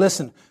we say,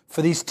 listen,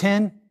 for these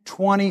 10,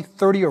 20,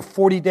 30, or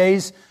 40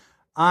 days,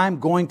 I'm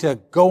going to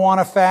go on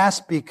a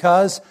fast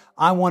because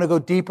I want to go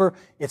deeper.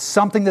 It's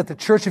something that the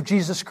Church of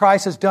Jesus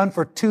Christ has done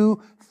for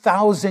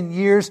 2,000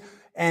 years.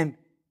 And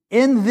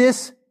in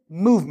this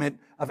movement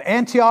of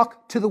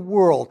Antioch to the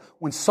world,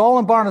 when Saul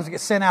and Barnabas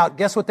get sent out,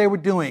 guess what they were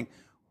doing?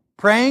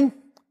 Praying,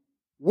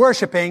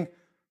 worshiping,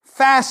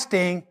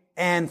 fasting,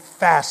 and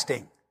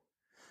fasting.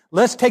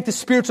 Let's take the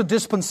spiritual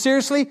disciplines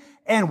seriously.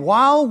 And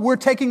while we're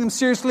taking them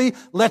seriously,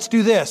 let's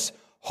do this.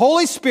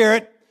 Holy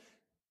Spirit,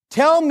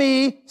 tell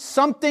me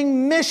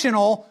something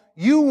missional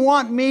you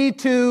want me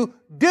to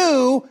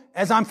do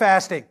as I'm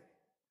fasting.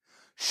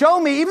 Show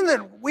me, even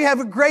that we have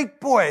a great,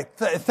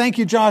 thank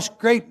you, Josh,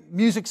 great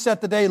music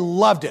set today,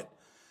 loved it.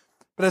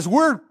 But as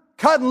we're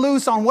cutting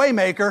loose on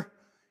Waymaker,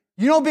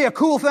 you know, it'd be a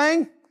cool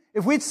thing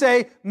if we'd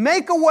say,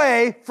 make a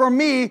way for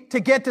me to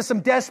get to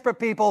some desperate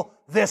people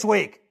this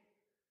week.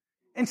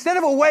 Instead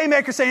of a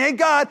Waymaker saying, hey,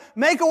 God,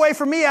 make a way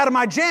for me out of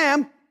my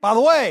jam. By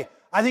the way,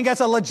 I think that's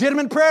a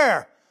legitimate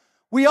prayer.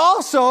 We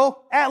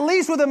also, at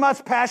least with as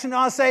much passion,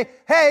 ought to say,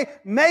 hey,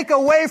 make a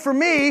way for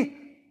me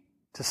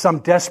to some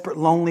desperate,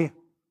 lonely,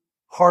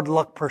 hard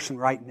luck person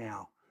right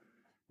now.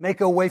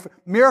 Make a way for,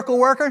 miracle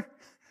worker?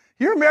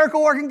 You're a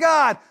miracle working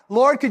God.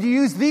 Lord, could you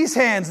use these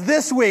hands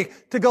this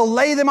week to go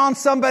lay them on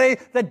somebody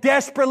that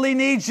desperately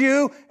needs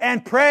you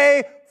and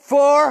pray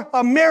for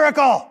a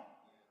miracle?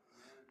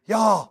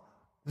 Y'all,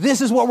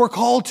 this is what we're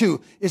called to,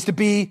 is to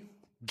be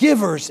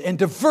givers and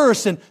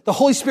diverse, and the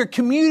Holy Spirit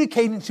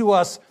communicating to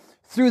us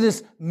through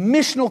this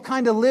missional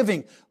kind of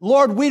living.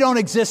 Lord, we don't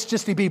exist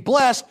just to be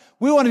blessed.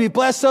 We want to be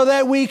blessed so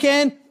that we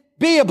can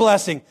be a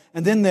blessing.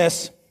 And then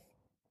this,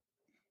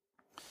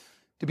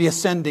 to be a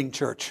sending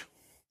church.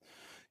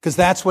 Because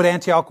that's what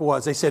Antioch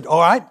was. They said,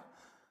 all right,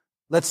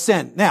 let's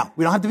send. Now,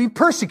 we don't have to be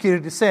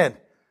persecuted to send.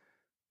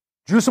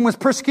 Jerusalem was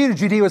persecuted.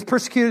 Judea was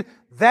persecuted.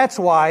 That's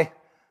why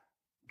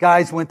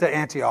guys went to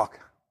Antioch.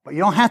 But you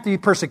don't have to be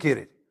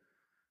persecuted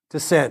to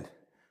send.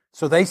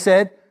 So they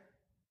said,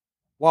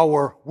 while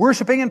we're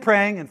worshiping and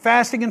praying and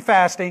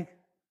fasting,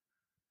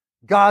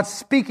 God's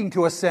speaking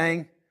to us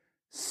saying,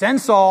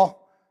 send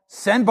Saul,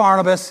 send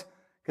Barnabas,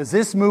 because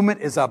this movement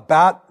is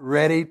about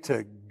ready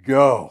to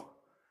go.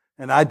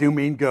 And I do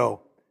mean go.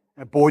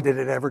 And boy, did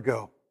it ever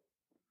go.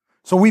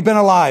 So we've been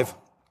alive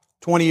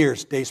 20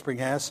 years, Dayspring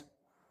has.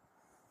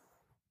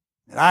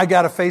 And I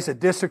got to face a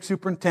district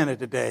superintendent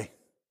today.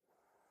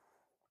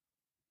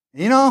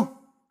 You know,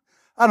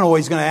 I don't know what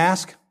he's going to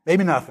ask.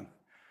 Maybe nothing.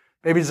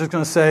 Maybe he's just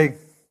going to say,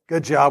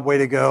 good job, way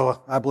to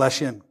go, I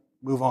bless you, and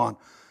move on.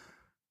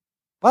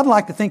 But I'd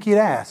like to think he'd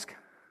ask.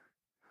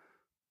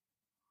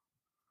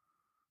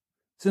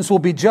 Since we'll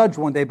be judged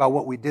one day by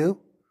what we do.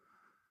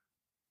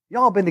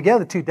 Y'all have been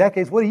together 2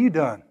 decades. What have you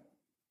done?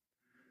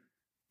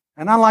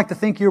 And I'd like to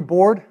think your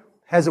board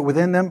has it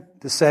within them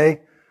to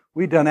say,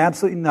 we've done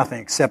absolutely nothing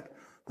except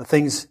the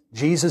things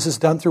Jesus has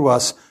done through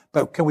us.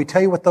 But can we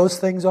tell you what those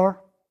things are?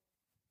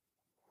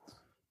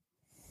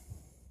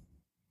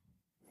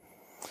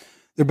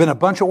 There have been a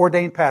bunch of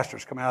ordained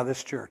pastors come out of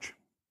this church.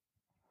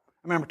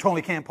 I remember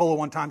Tony Campolo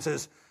one time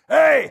says,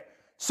 hey,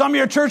 some of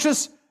your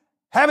churches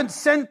haven't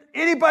sent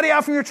anybody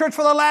out from your church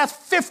for the last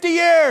 50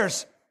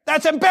 years.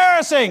 That's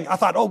embarrassing. I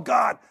thought, oh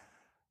God,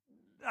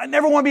 I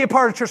never want to be a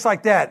part of a church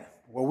like that.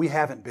 Well, we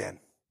haven't been.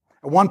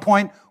 At one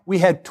point, we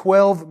had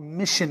 12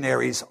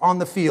 missionaries on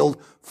the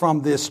field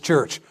from this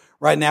church.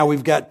 Right now,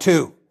 we've got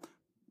 2.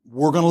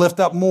 We're going to lift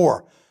up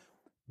more.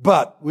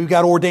 But we've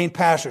got ordained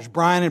pastors,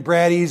 Brian and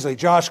Brad Easley,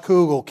 Josh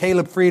Kugel,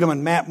 Caleb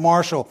Friedman, Matt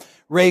Marshall,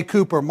 Ray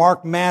Cooper,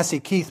 Mark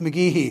Massey, Keith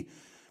McGehee.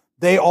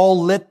 They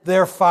all lit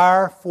their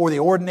fire for the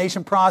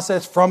ordination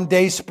process from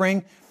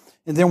Dayspring.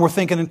 And then we're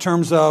thinking in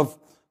terms of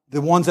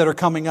the ones that are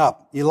coming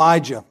up.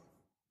 Elijah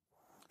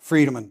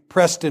Friedman,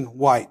 Preston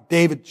White,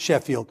 David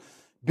Sheffield,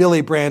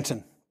 Billy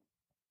Branton.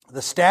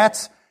 The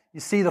stats, you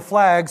see the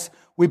flags.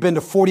 We've been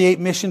to 48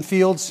 mission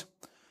fields.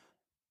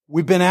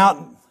 We've been out,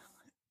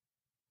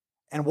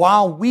 and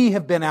while we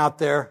have been out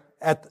there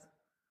at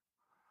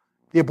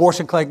the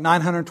abortion clinic,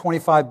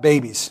 925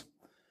 babies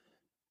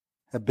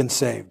have been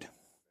saved.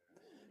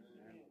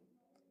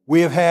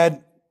 We have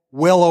had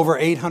well over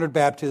 800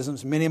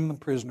 baptisms, many of them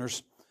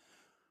prisoners.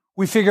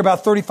 We figure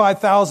about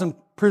 35,000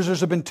 prisoners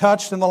have been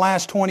touched in the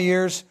last 20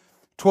 years,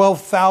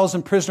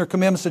 12,000 prisoner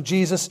commitments to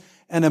Jesus,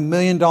 and $1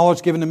 million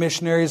given to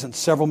missionaries and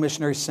several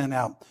missionaries sent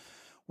out.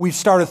 We've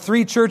started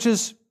 3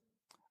 churches.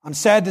 I'm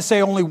sad to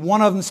say only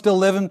one of them still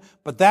living,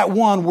 but that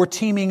one we're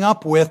teaming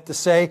up with to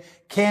say,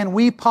 can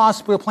we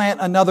possibly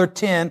plant another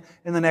 10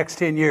 in the next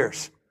 10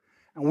 years?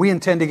 And we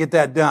intend to get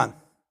that done.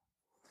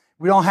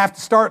 We don't have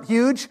to start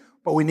huge,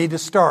 but we need to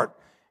start.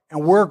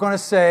 And we're going to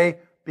say,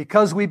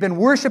 because we've been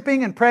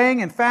worshiping and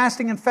praying and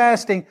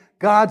fasting,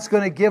 God's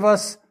going to give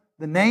us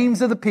the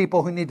names of the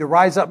people who need to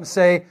rise up and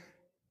say,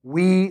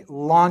 we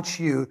launch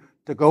you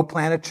to go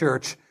plant a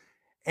church.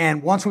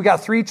 And once we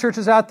got 3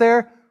 churches out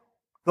there,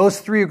 those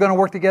 3 are going to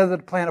work together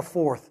to plant a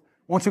 4th.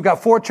 Once we've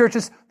got 4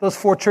 churches, those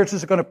 4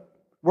 churches are going to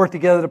work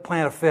together to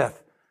plant a 5th.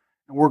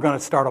 And we're going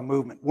to start a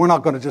movement. We're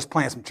not going to just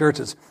plant some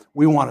churches.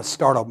 We want to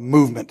start a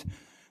movement.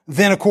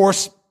 Then, of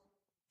course,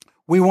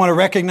 we want to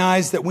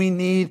recognize that we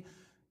need,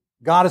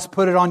 God has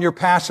put it on your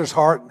pastor's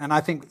heart, and I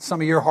think some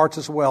of your hearts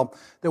as well,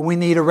 that we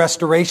need a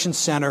restoration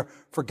center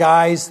for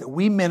guys that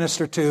we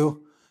minister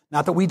to,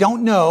 not that we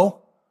don't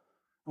know.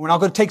 We're not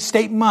going to take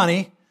state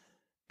money,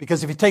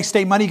 because if you take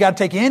state money, you got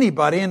to take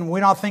anybody, and we're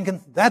not thinking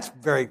that's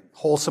very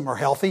wholesome or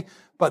healthy.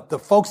 But the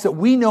folks that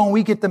we know and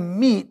we get to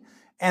meet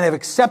and have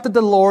accepted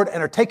the Lord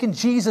and are taking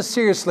Jesus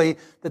seriously,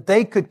 that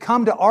they could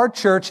come to our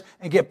church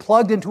and get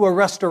plugged into a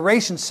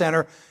restoration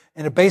center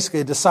and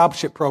basically a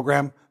discipleship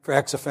program for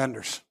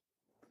ex-offenders.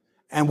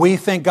 And we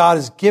think God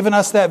has given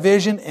us that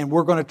vision, and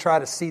we're going to try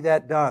to see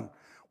that done.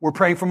 We're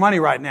praying for money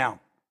right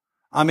now.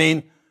 I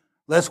mean,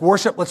 let's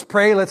worship, let's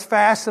pray, let's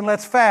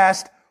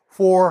fast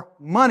for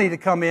money to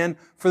come in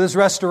for this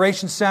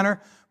restoration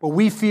center. But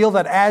we feel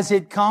that as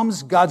it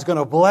comes, God's going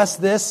to bless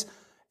this,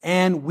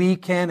 and we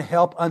can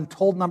help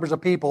untold numbers of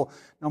people.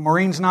 Now,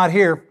 Maureen's not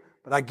here,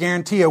 but I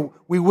guarantee you,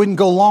 we wouldn't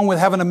go along with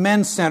having a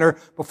men's center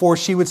before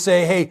she would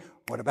say, hey,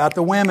 what about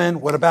the women?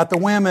 What about the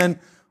women?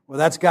 Well,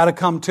 that's got to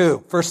come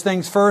too. First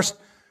things first,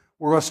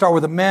 we're going to start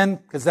with the men,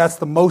 because that's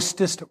the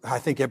mostest, I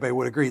think everybody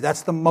would agree,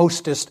 that's the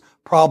mostest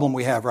problem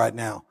we have right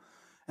now.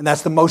 And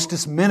that's the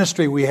mostest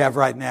ministry we have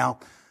right now.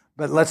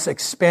 But let's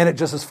expand it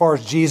just as far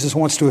as Jesus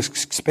wants to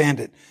expand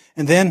it.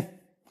 And then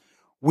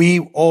we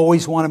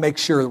always want to make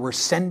sure that we're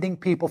sending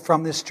people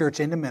from this church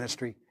into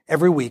ministry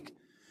every week.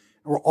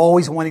 And we're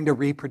always wanting to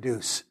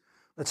reproduce.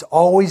 Let's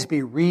always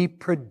be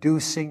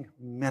reproducing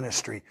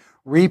ministry,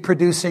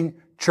 reproducing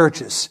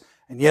churches.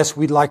 And yes,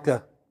 we'd like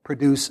to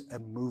produce a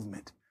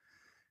movement.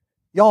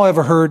 Y'all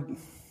ever heard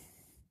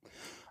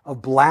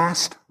of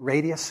blast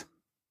radius?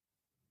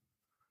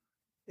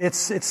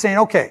 It's saying,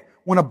 okay,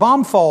 when a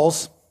bomb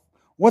falls,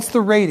 what's the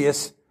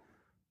radius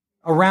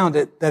around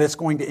it that it's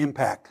going to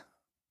impact?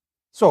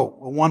 So,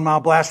 a 1 mile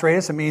blast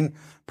radius,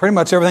 pretty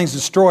much everything's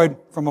destroyed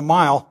from a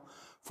mile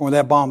from where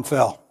that bomb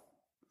fell.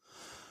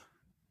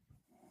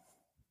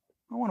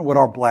 I wonder what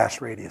our blast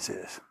radius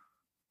is.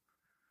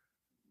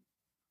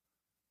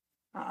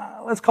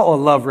 Let's call it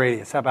a love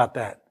radius. How about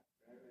that?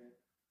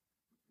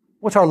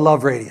 What's our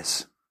love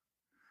radius?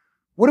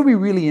 What are we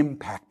really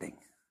impacting?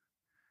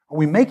 Are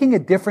we making a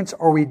difference,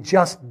 or are we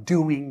just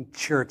doing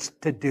church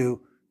to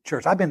do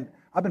church? I've been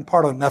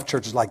part of enough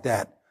churches like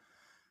that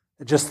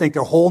just think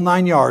their whole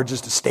 9 yards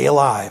is to stay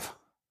alive.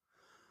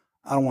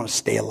 I don't want to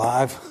stay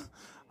alive.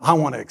 I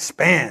want to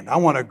expand. I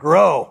want to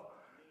grow.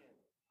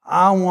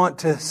 I want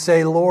to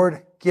say,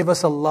 Lord, give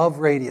us a love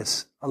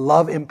radius, a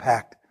love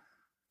impact.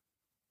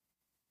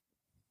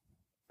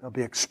 They'll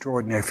be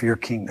extraordinary for your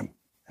kingdom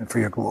and for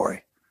your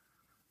glory.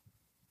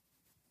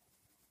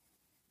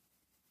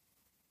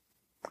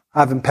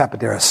 Ivan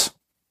Papaderis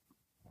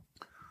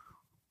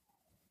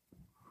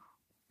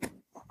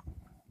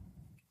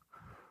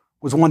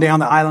was one day on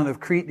the island of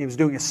Crete, and he was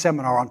doing a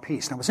seminar on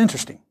peace. Now, it was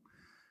interesting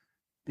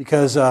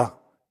because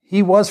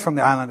he was from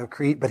the island of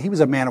Crete, but he was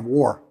a man of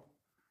war.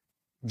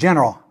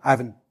 General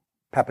Ivan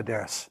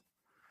Papaderis.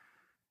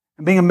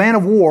 And being a man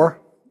of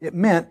war, it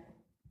meant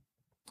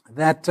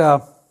that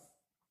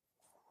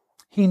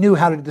he knew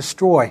how to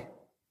destroy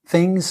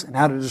things and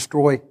how to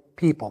destroy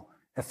people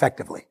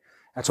effectively.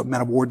 That's what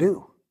men of war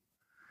do.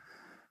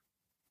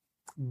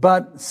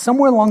 But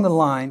somewhere along the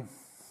line,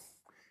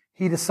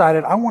 he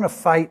decided, I want to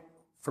fight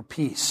for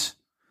peace.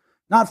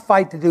 Not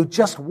fight to do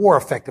just war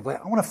effectively.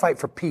 I want to fight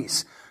for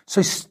peace. So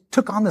he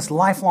took on this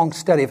lifelong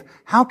study of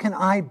how can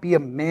I be a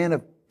man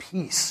of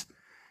peace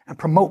and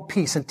promote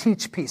peace and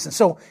teach peace. And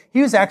so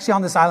he was actually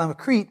on this island of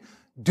Crete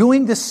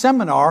doing this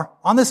seminar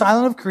on this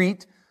island of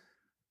Crete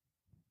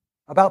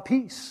about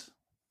peace.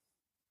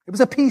 It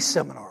was a peace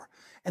seminar.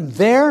 And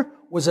there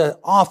was an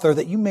author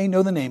that you may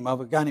know the name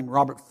of, a guy named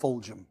Robert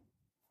Fulghum.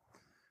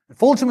 And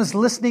Fulghum is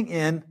listening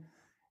in,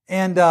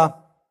 and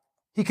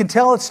he can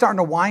tell it's starting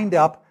to wind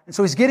up, and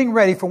so he's getting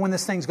ready for when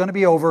this thing's going to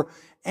be over.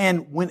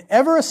 And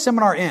whenever a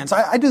seminar ends,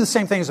 I do the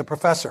same thing as a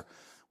professor.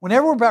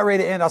 Whenever we're about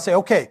ready to end, I'll say,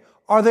 okay,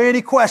 are there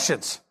any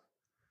questions?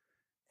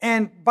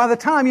 And by the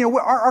time,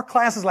 our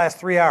classes last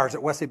 3 hours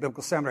at Wesley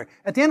Biblical Seminary.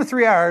 At the end of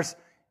 3 hours,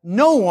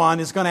 no one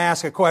is going to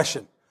ask a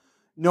question.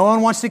 No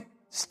one wants to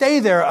stay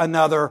there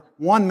another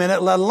 1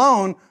 minute, let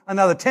alone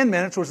another 10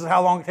 minutes, which is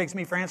how long it takes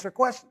me for answer a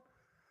question.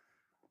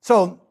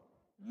 So,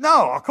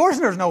 no, of course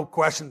there's no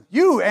question.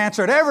 You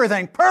answered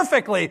everything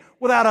perfectly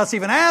without us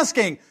even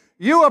asking.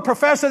 You a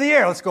professor of the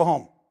year. Let's go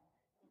home.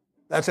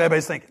 That's what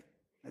everybody's thinking.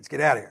 Let's get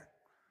out of here.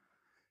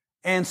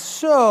 And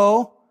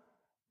so,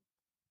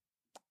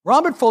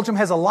 Robert Fulghum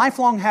has a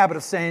lifelong habit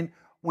of saying,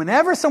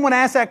 whenever someone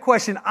asks that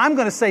question, I'm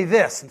going to say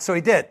this. And so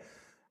he did.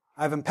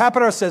 Ivan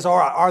Papaderis says,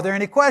 are there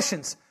any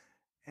questions?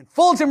 And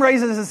Fulghum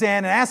raises his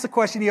hand and asks the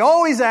question he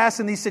always asks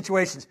in these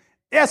situations.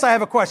 Yes, I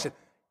have a question.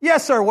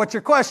 Yes, sir, what's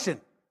your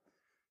question?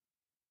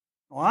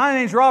 Well, my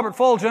name's Robert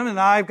Fulghum, and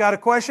I've got a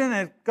question,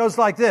 and it goes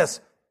like this.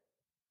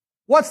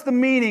 What's the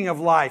meaning of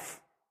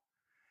life?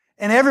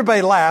 And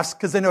everybody laughs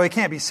because they know he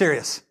can't be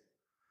serious.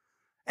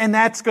 And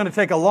that's going to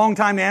take a long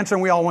time to answer,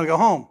 and we all want to go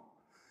home.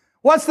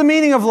 What's the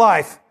meaning of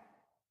life?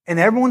 And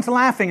everyone's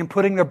laughing and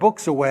putting their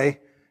books away,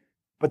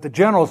 but the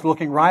general's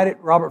looking right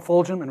at Robert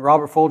Fulghum, and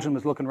Robert Fulghum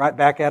is looking right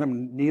back at him,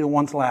 and neither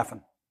one's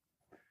laughing.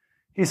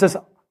 He says,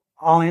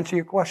 I'll answer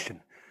your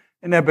question.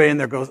 And everybody in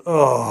there goes,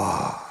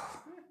 oh.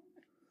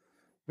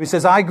 He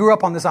says, I grew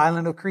up on this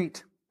island of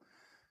Crete.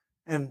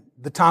 And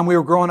the time we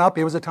were growing up,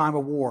 it was a time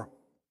of war.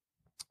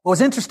 What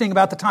was interesting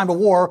about the time of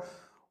war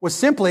was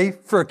simply,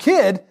 for a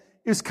kid,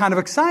 it was kind of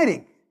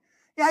exciting.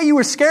 Yeah, you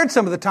were scared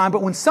some of the time,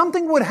 but when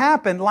something would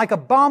happen, like a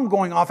bomb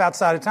going off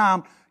outside of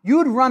town, you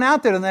would run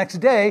out there the next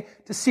day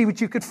to see what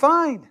you could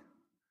find.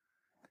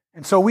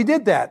 And so we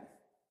did that.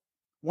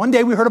 One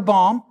day we heard a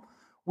bomb.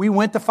 We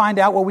went to find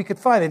out what we could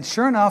find. And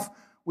sure enough,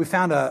 we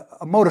found a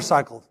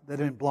motorcycle that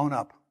had been blown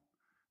up.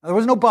 Now, there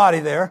was no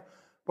body there,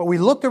 but we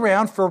looked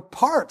around for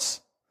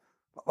parts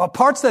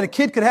that a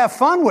kid could have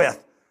fun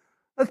with.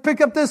 Let's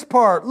pick up this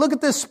part. Look at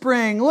this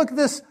spring. Look at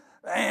this.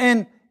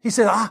 And he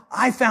said,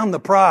 I found the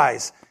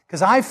prize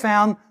because I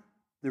found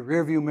the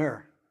rearview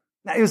mirror.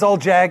 Now, it was all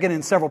jagged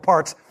in several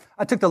parts.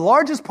 I took the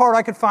largest part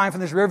I could find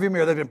from this rearview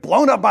mirror that had been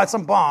blown up by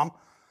some bomb.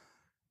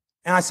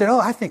 And I said,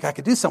 I think I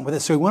could do something with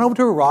this. So we went over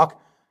to a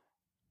rock,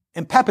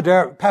 and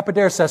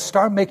Papaderis says,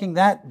 start making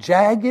that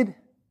jagged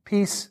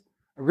piece,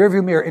 a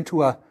rearview mirror,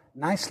 into a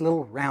nice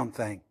little round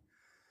thing.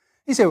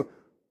 He said,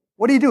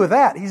 what do you do with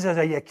that? He says,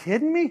 are you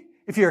kidding me?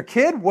 If you're a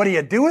kid, what do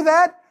you do with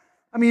that?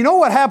 You know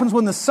what happens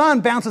when the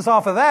sun bounces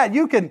off of that?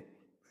 You can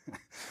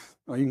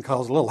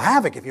cause a little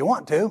havoc if you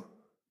want to.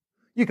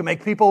 You can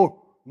make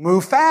people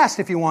move fast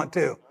if you want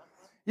to.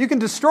 You can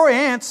destroy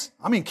ants.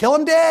 Kill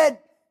them dead.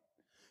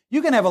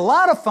 You can have a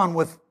lot of fun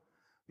with,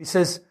 he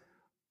says,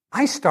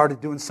 I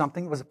started doing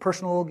something that was a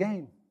personal little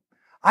game.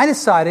 I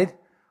decided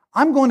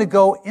I'm going to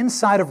go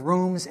inside of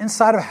rooms,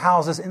 inside of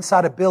houses,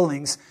 inside of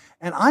buildings,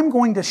 and I'm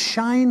going to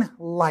shine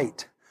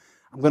light.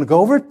 I'm going to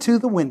go over to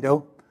the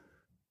window.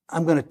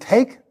 I'm going to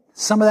take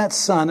some of that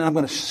sun and I'm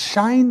going to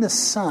shine the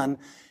sun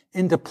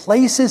into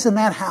places in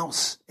that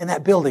house, in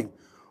that building,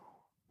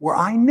 where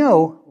I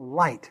know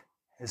light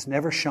has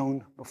never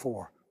shone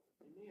before.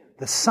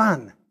 The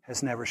sun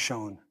has never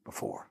shone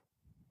before.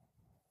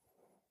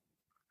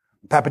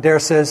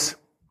 Papadera says,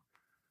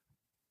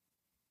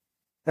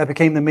 that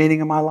became the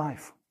meaning of my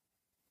life.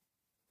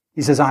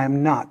 He says, I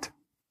am not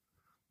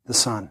the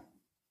sun,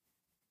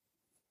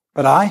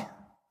 but I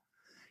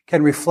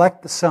can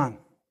reflect the sun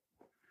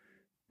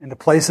into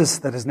places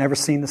that has never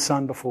seen the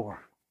sun before.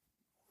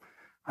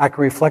 I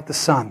can reflect the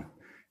sun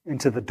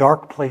into the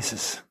dark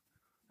places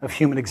of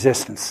human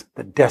existence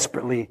that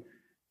desperately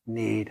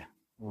need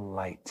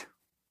light.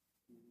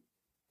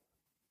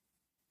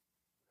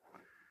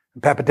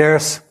 And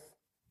Papadera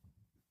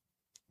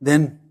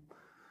then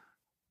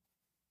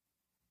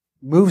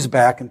moves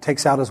back and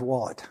takes out his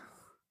wallet.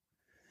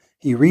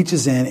 He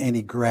reaches in and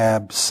he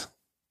grabs,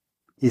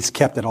 he's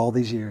kept it all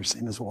these years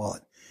in his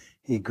wallet.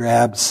 He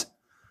grabs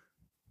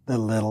the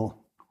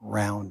little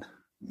round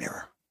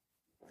mirror.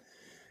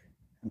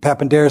 And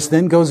Papadera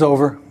then goes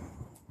over,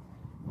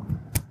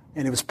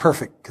 and it was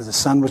perfect because the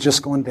sun was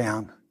just going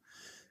down.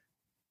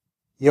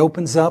 He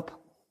opens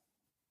up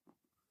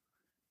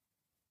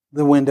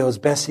the window as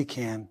best he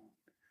can,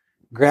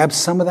 grabs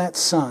some of that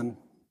sun,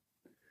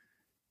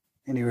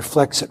 and he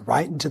reflects it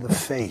right into the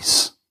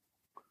face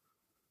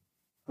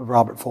of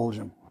Robert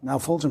Fulghum. Now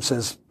Fulghum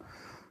says,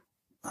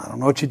 I don't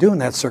know what you do in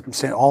that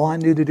circumstance. All I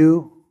knew to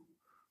do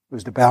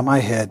was to bow my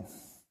head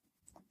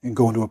and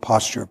go into a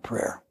posture of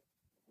prayer.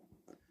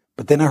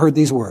 But then I heard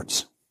these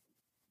words.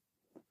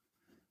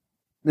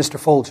 Mr.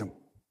 Fulghum,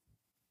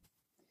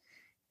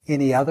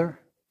 any other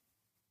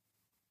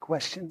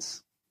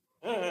questions?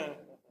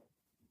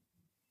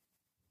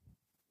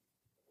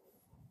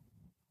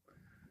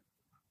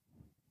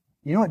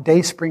 You know what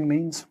Dayspring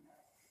means?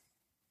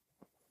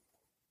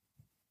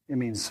 It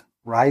means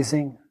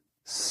rising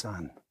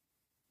sun.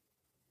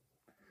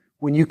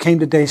 When you came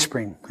to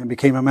Dayspring and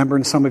became a member,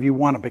 and some of you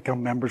want to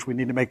become members, we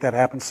need to make that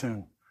happen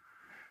soon.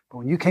 But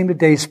when you came to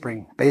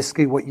Dayspring,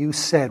 basically what you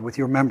said with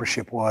your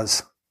membership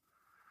was,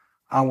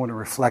 I want to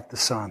reflect the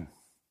sun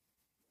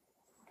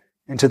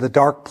into the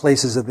dark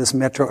places of this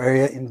metro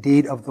area,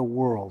 indeed of the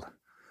world,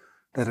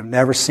 that have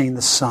never seen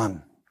the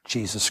sun,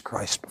 Jesus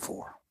Christ,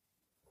 before.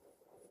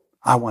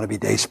 I want to be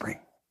Dayspring.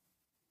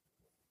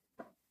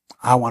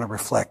 I want to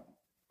reflect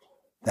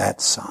that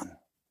sun.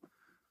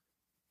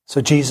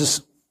 So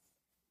Jesus,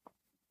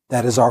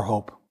 that is our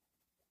hope.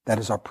 That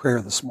is our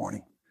prayer this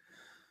morning.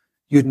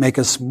 You'd make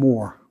us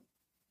more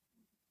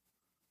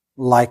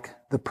like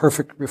the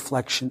perfect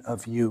reflection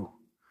of you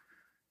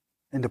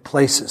into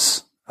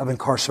places of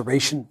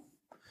incarceration,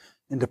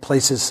 into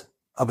places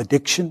of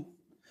addiction,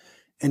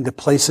 into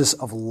places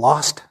of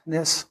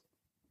lostness,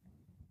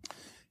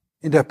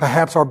 into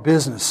perhaps our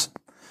business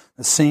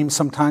that seems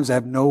sometimes to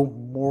have no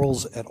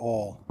morals at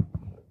all.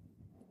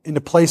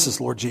 Into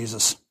places, Lord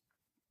Jesus,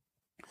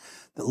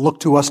 that look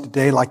to us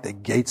today like the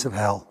gates of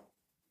hell.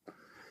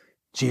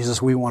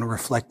 Jesus, we want to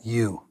reflect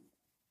you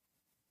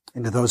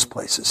into those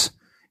places.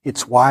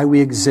 It's why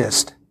we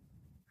exist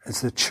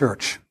as the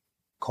church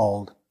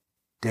called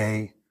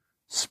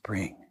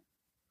Dayspring,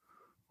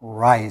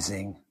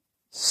 rising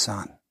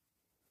sun.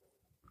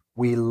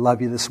 We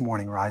love you this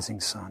morning, rising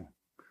sun.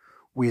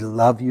 We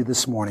love you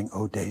this morning,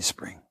 O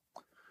Dayspring.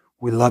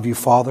 We love you,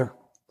 Father,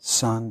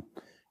 Son,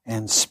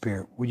 and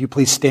Spirit. Would you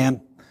please stand?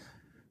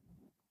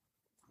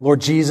 Lord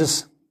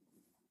Jesus,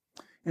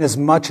 in as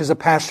much as a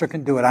pastor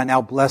can do it, I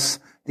now bless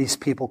these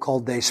people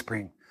called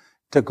Dayspring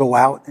to go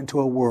out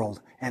into a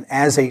world and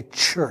as a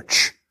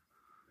church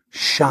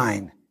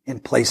shine in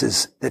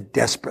places that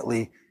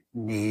desperately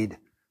need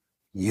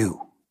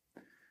you.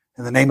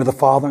 In the name of the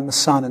Father and the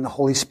Son and the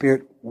Holy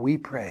Spirit, we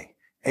pray.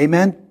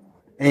 Amen,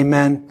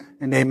 amen,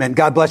 and amen.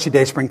 God bless you,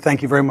 Dayspring.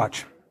 Thank you very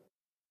much.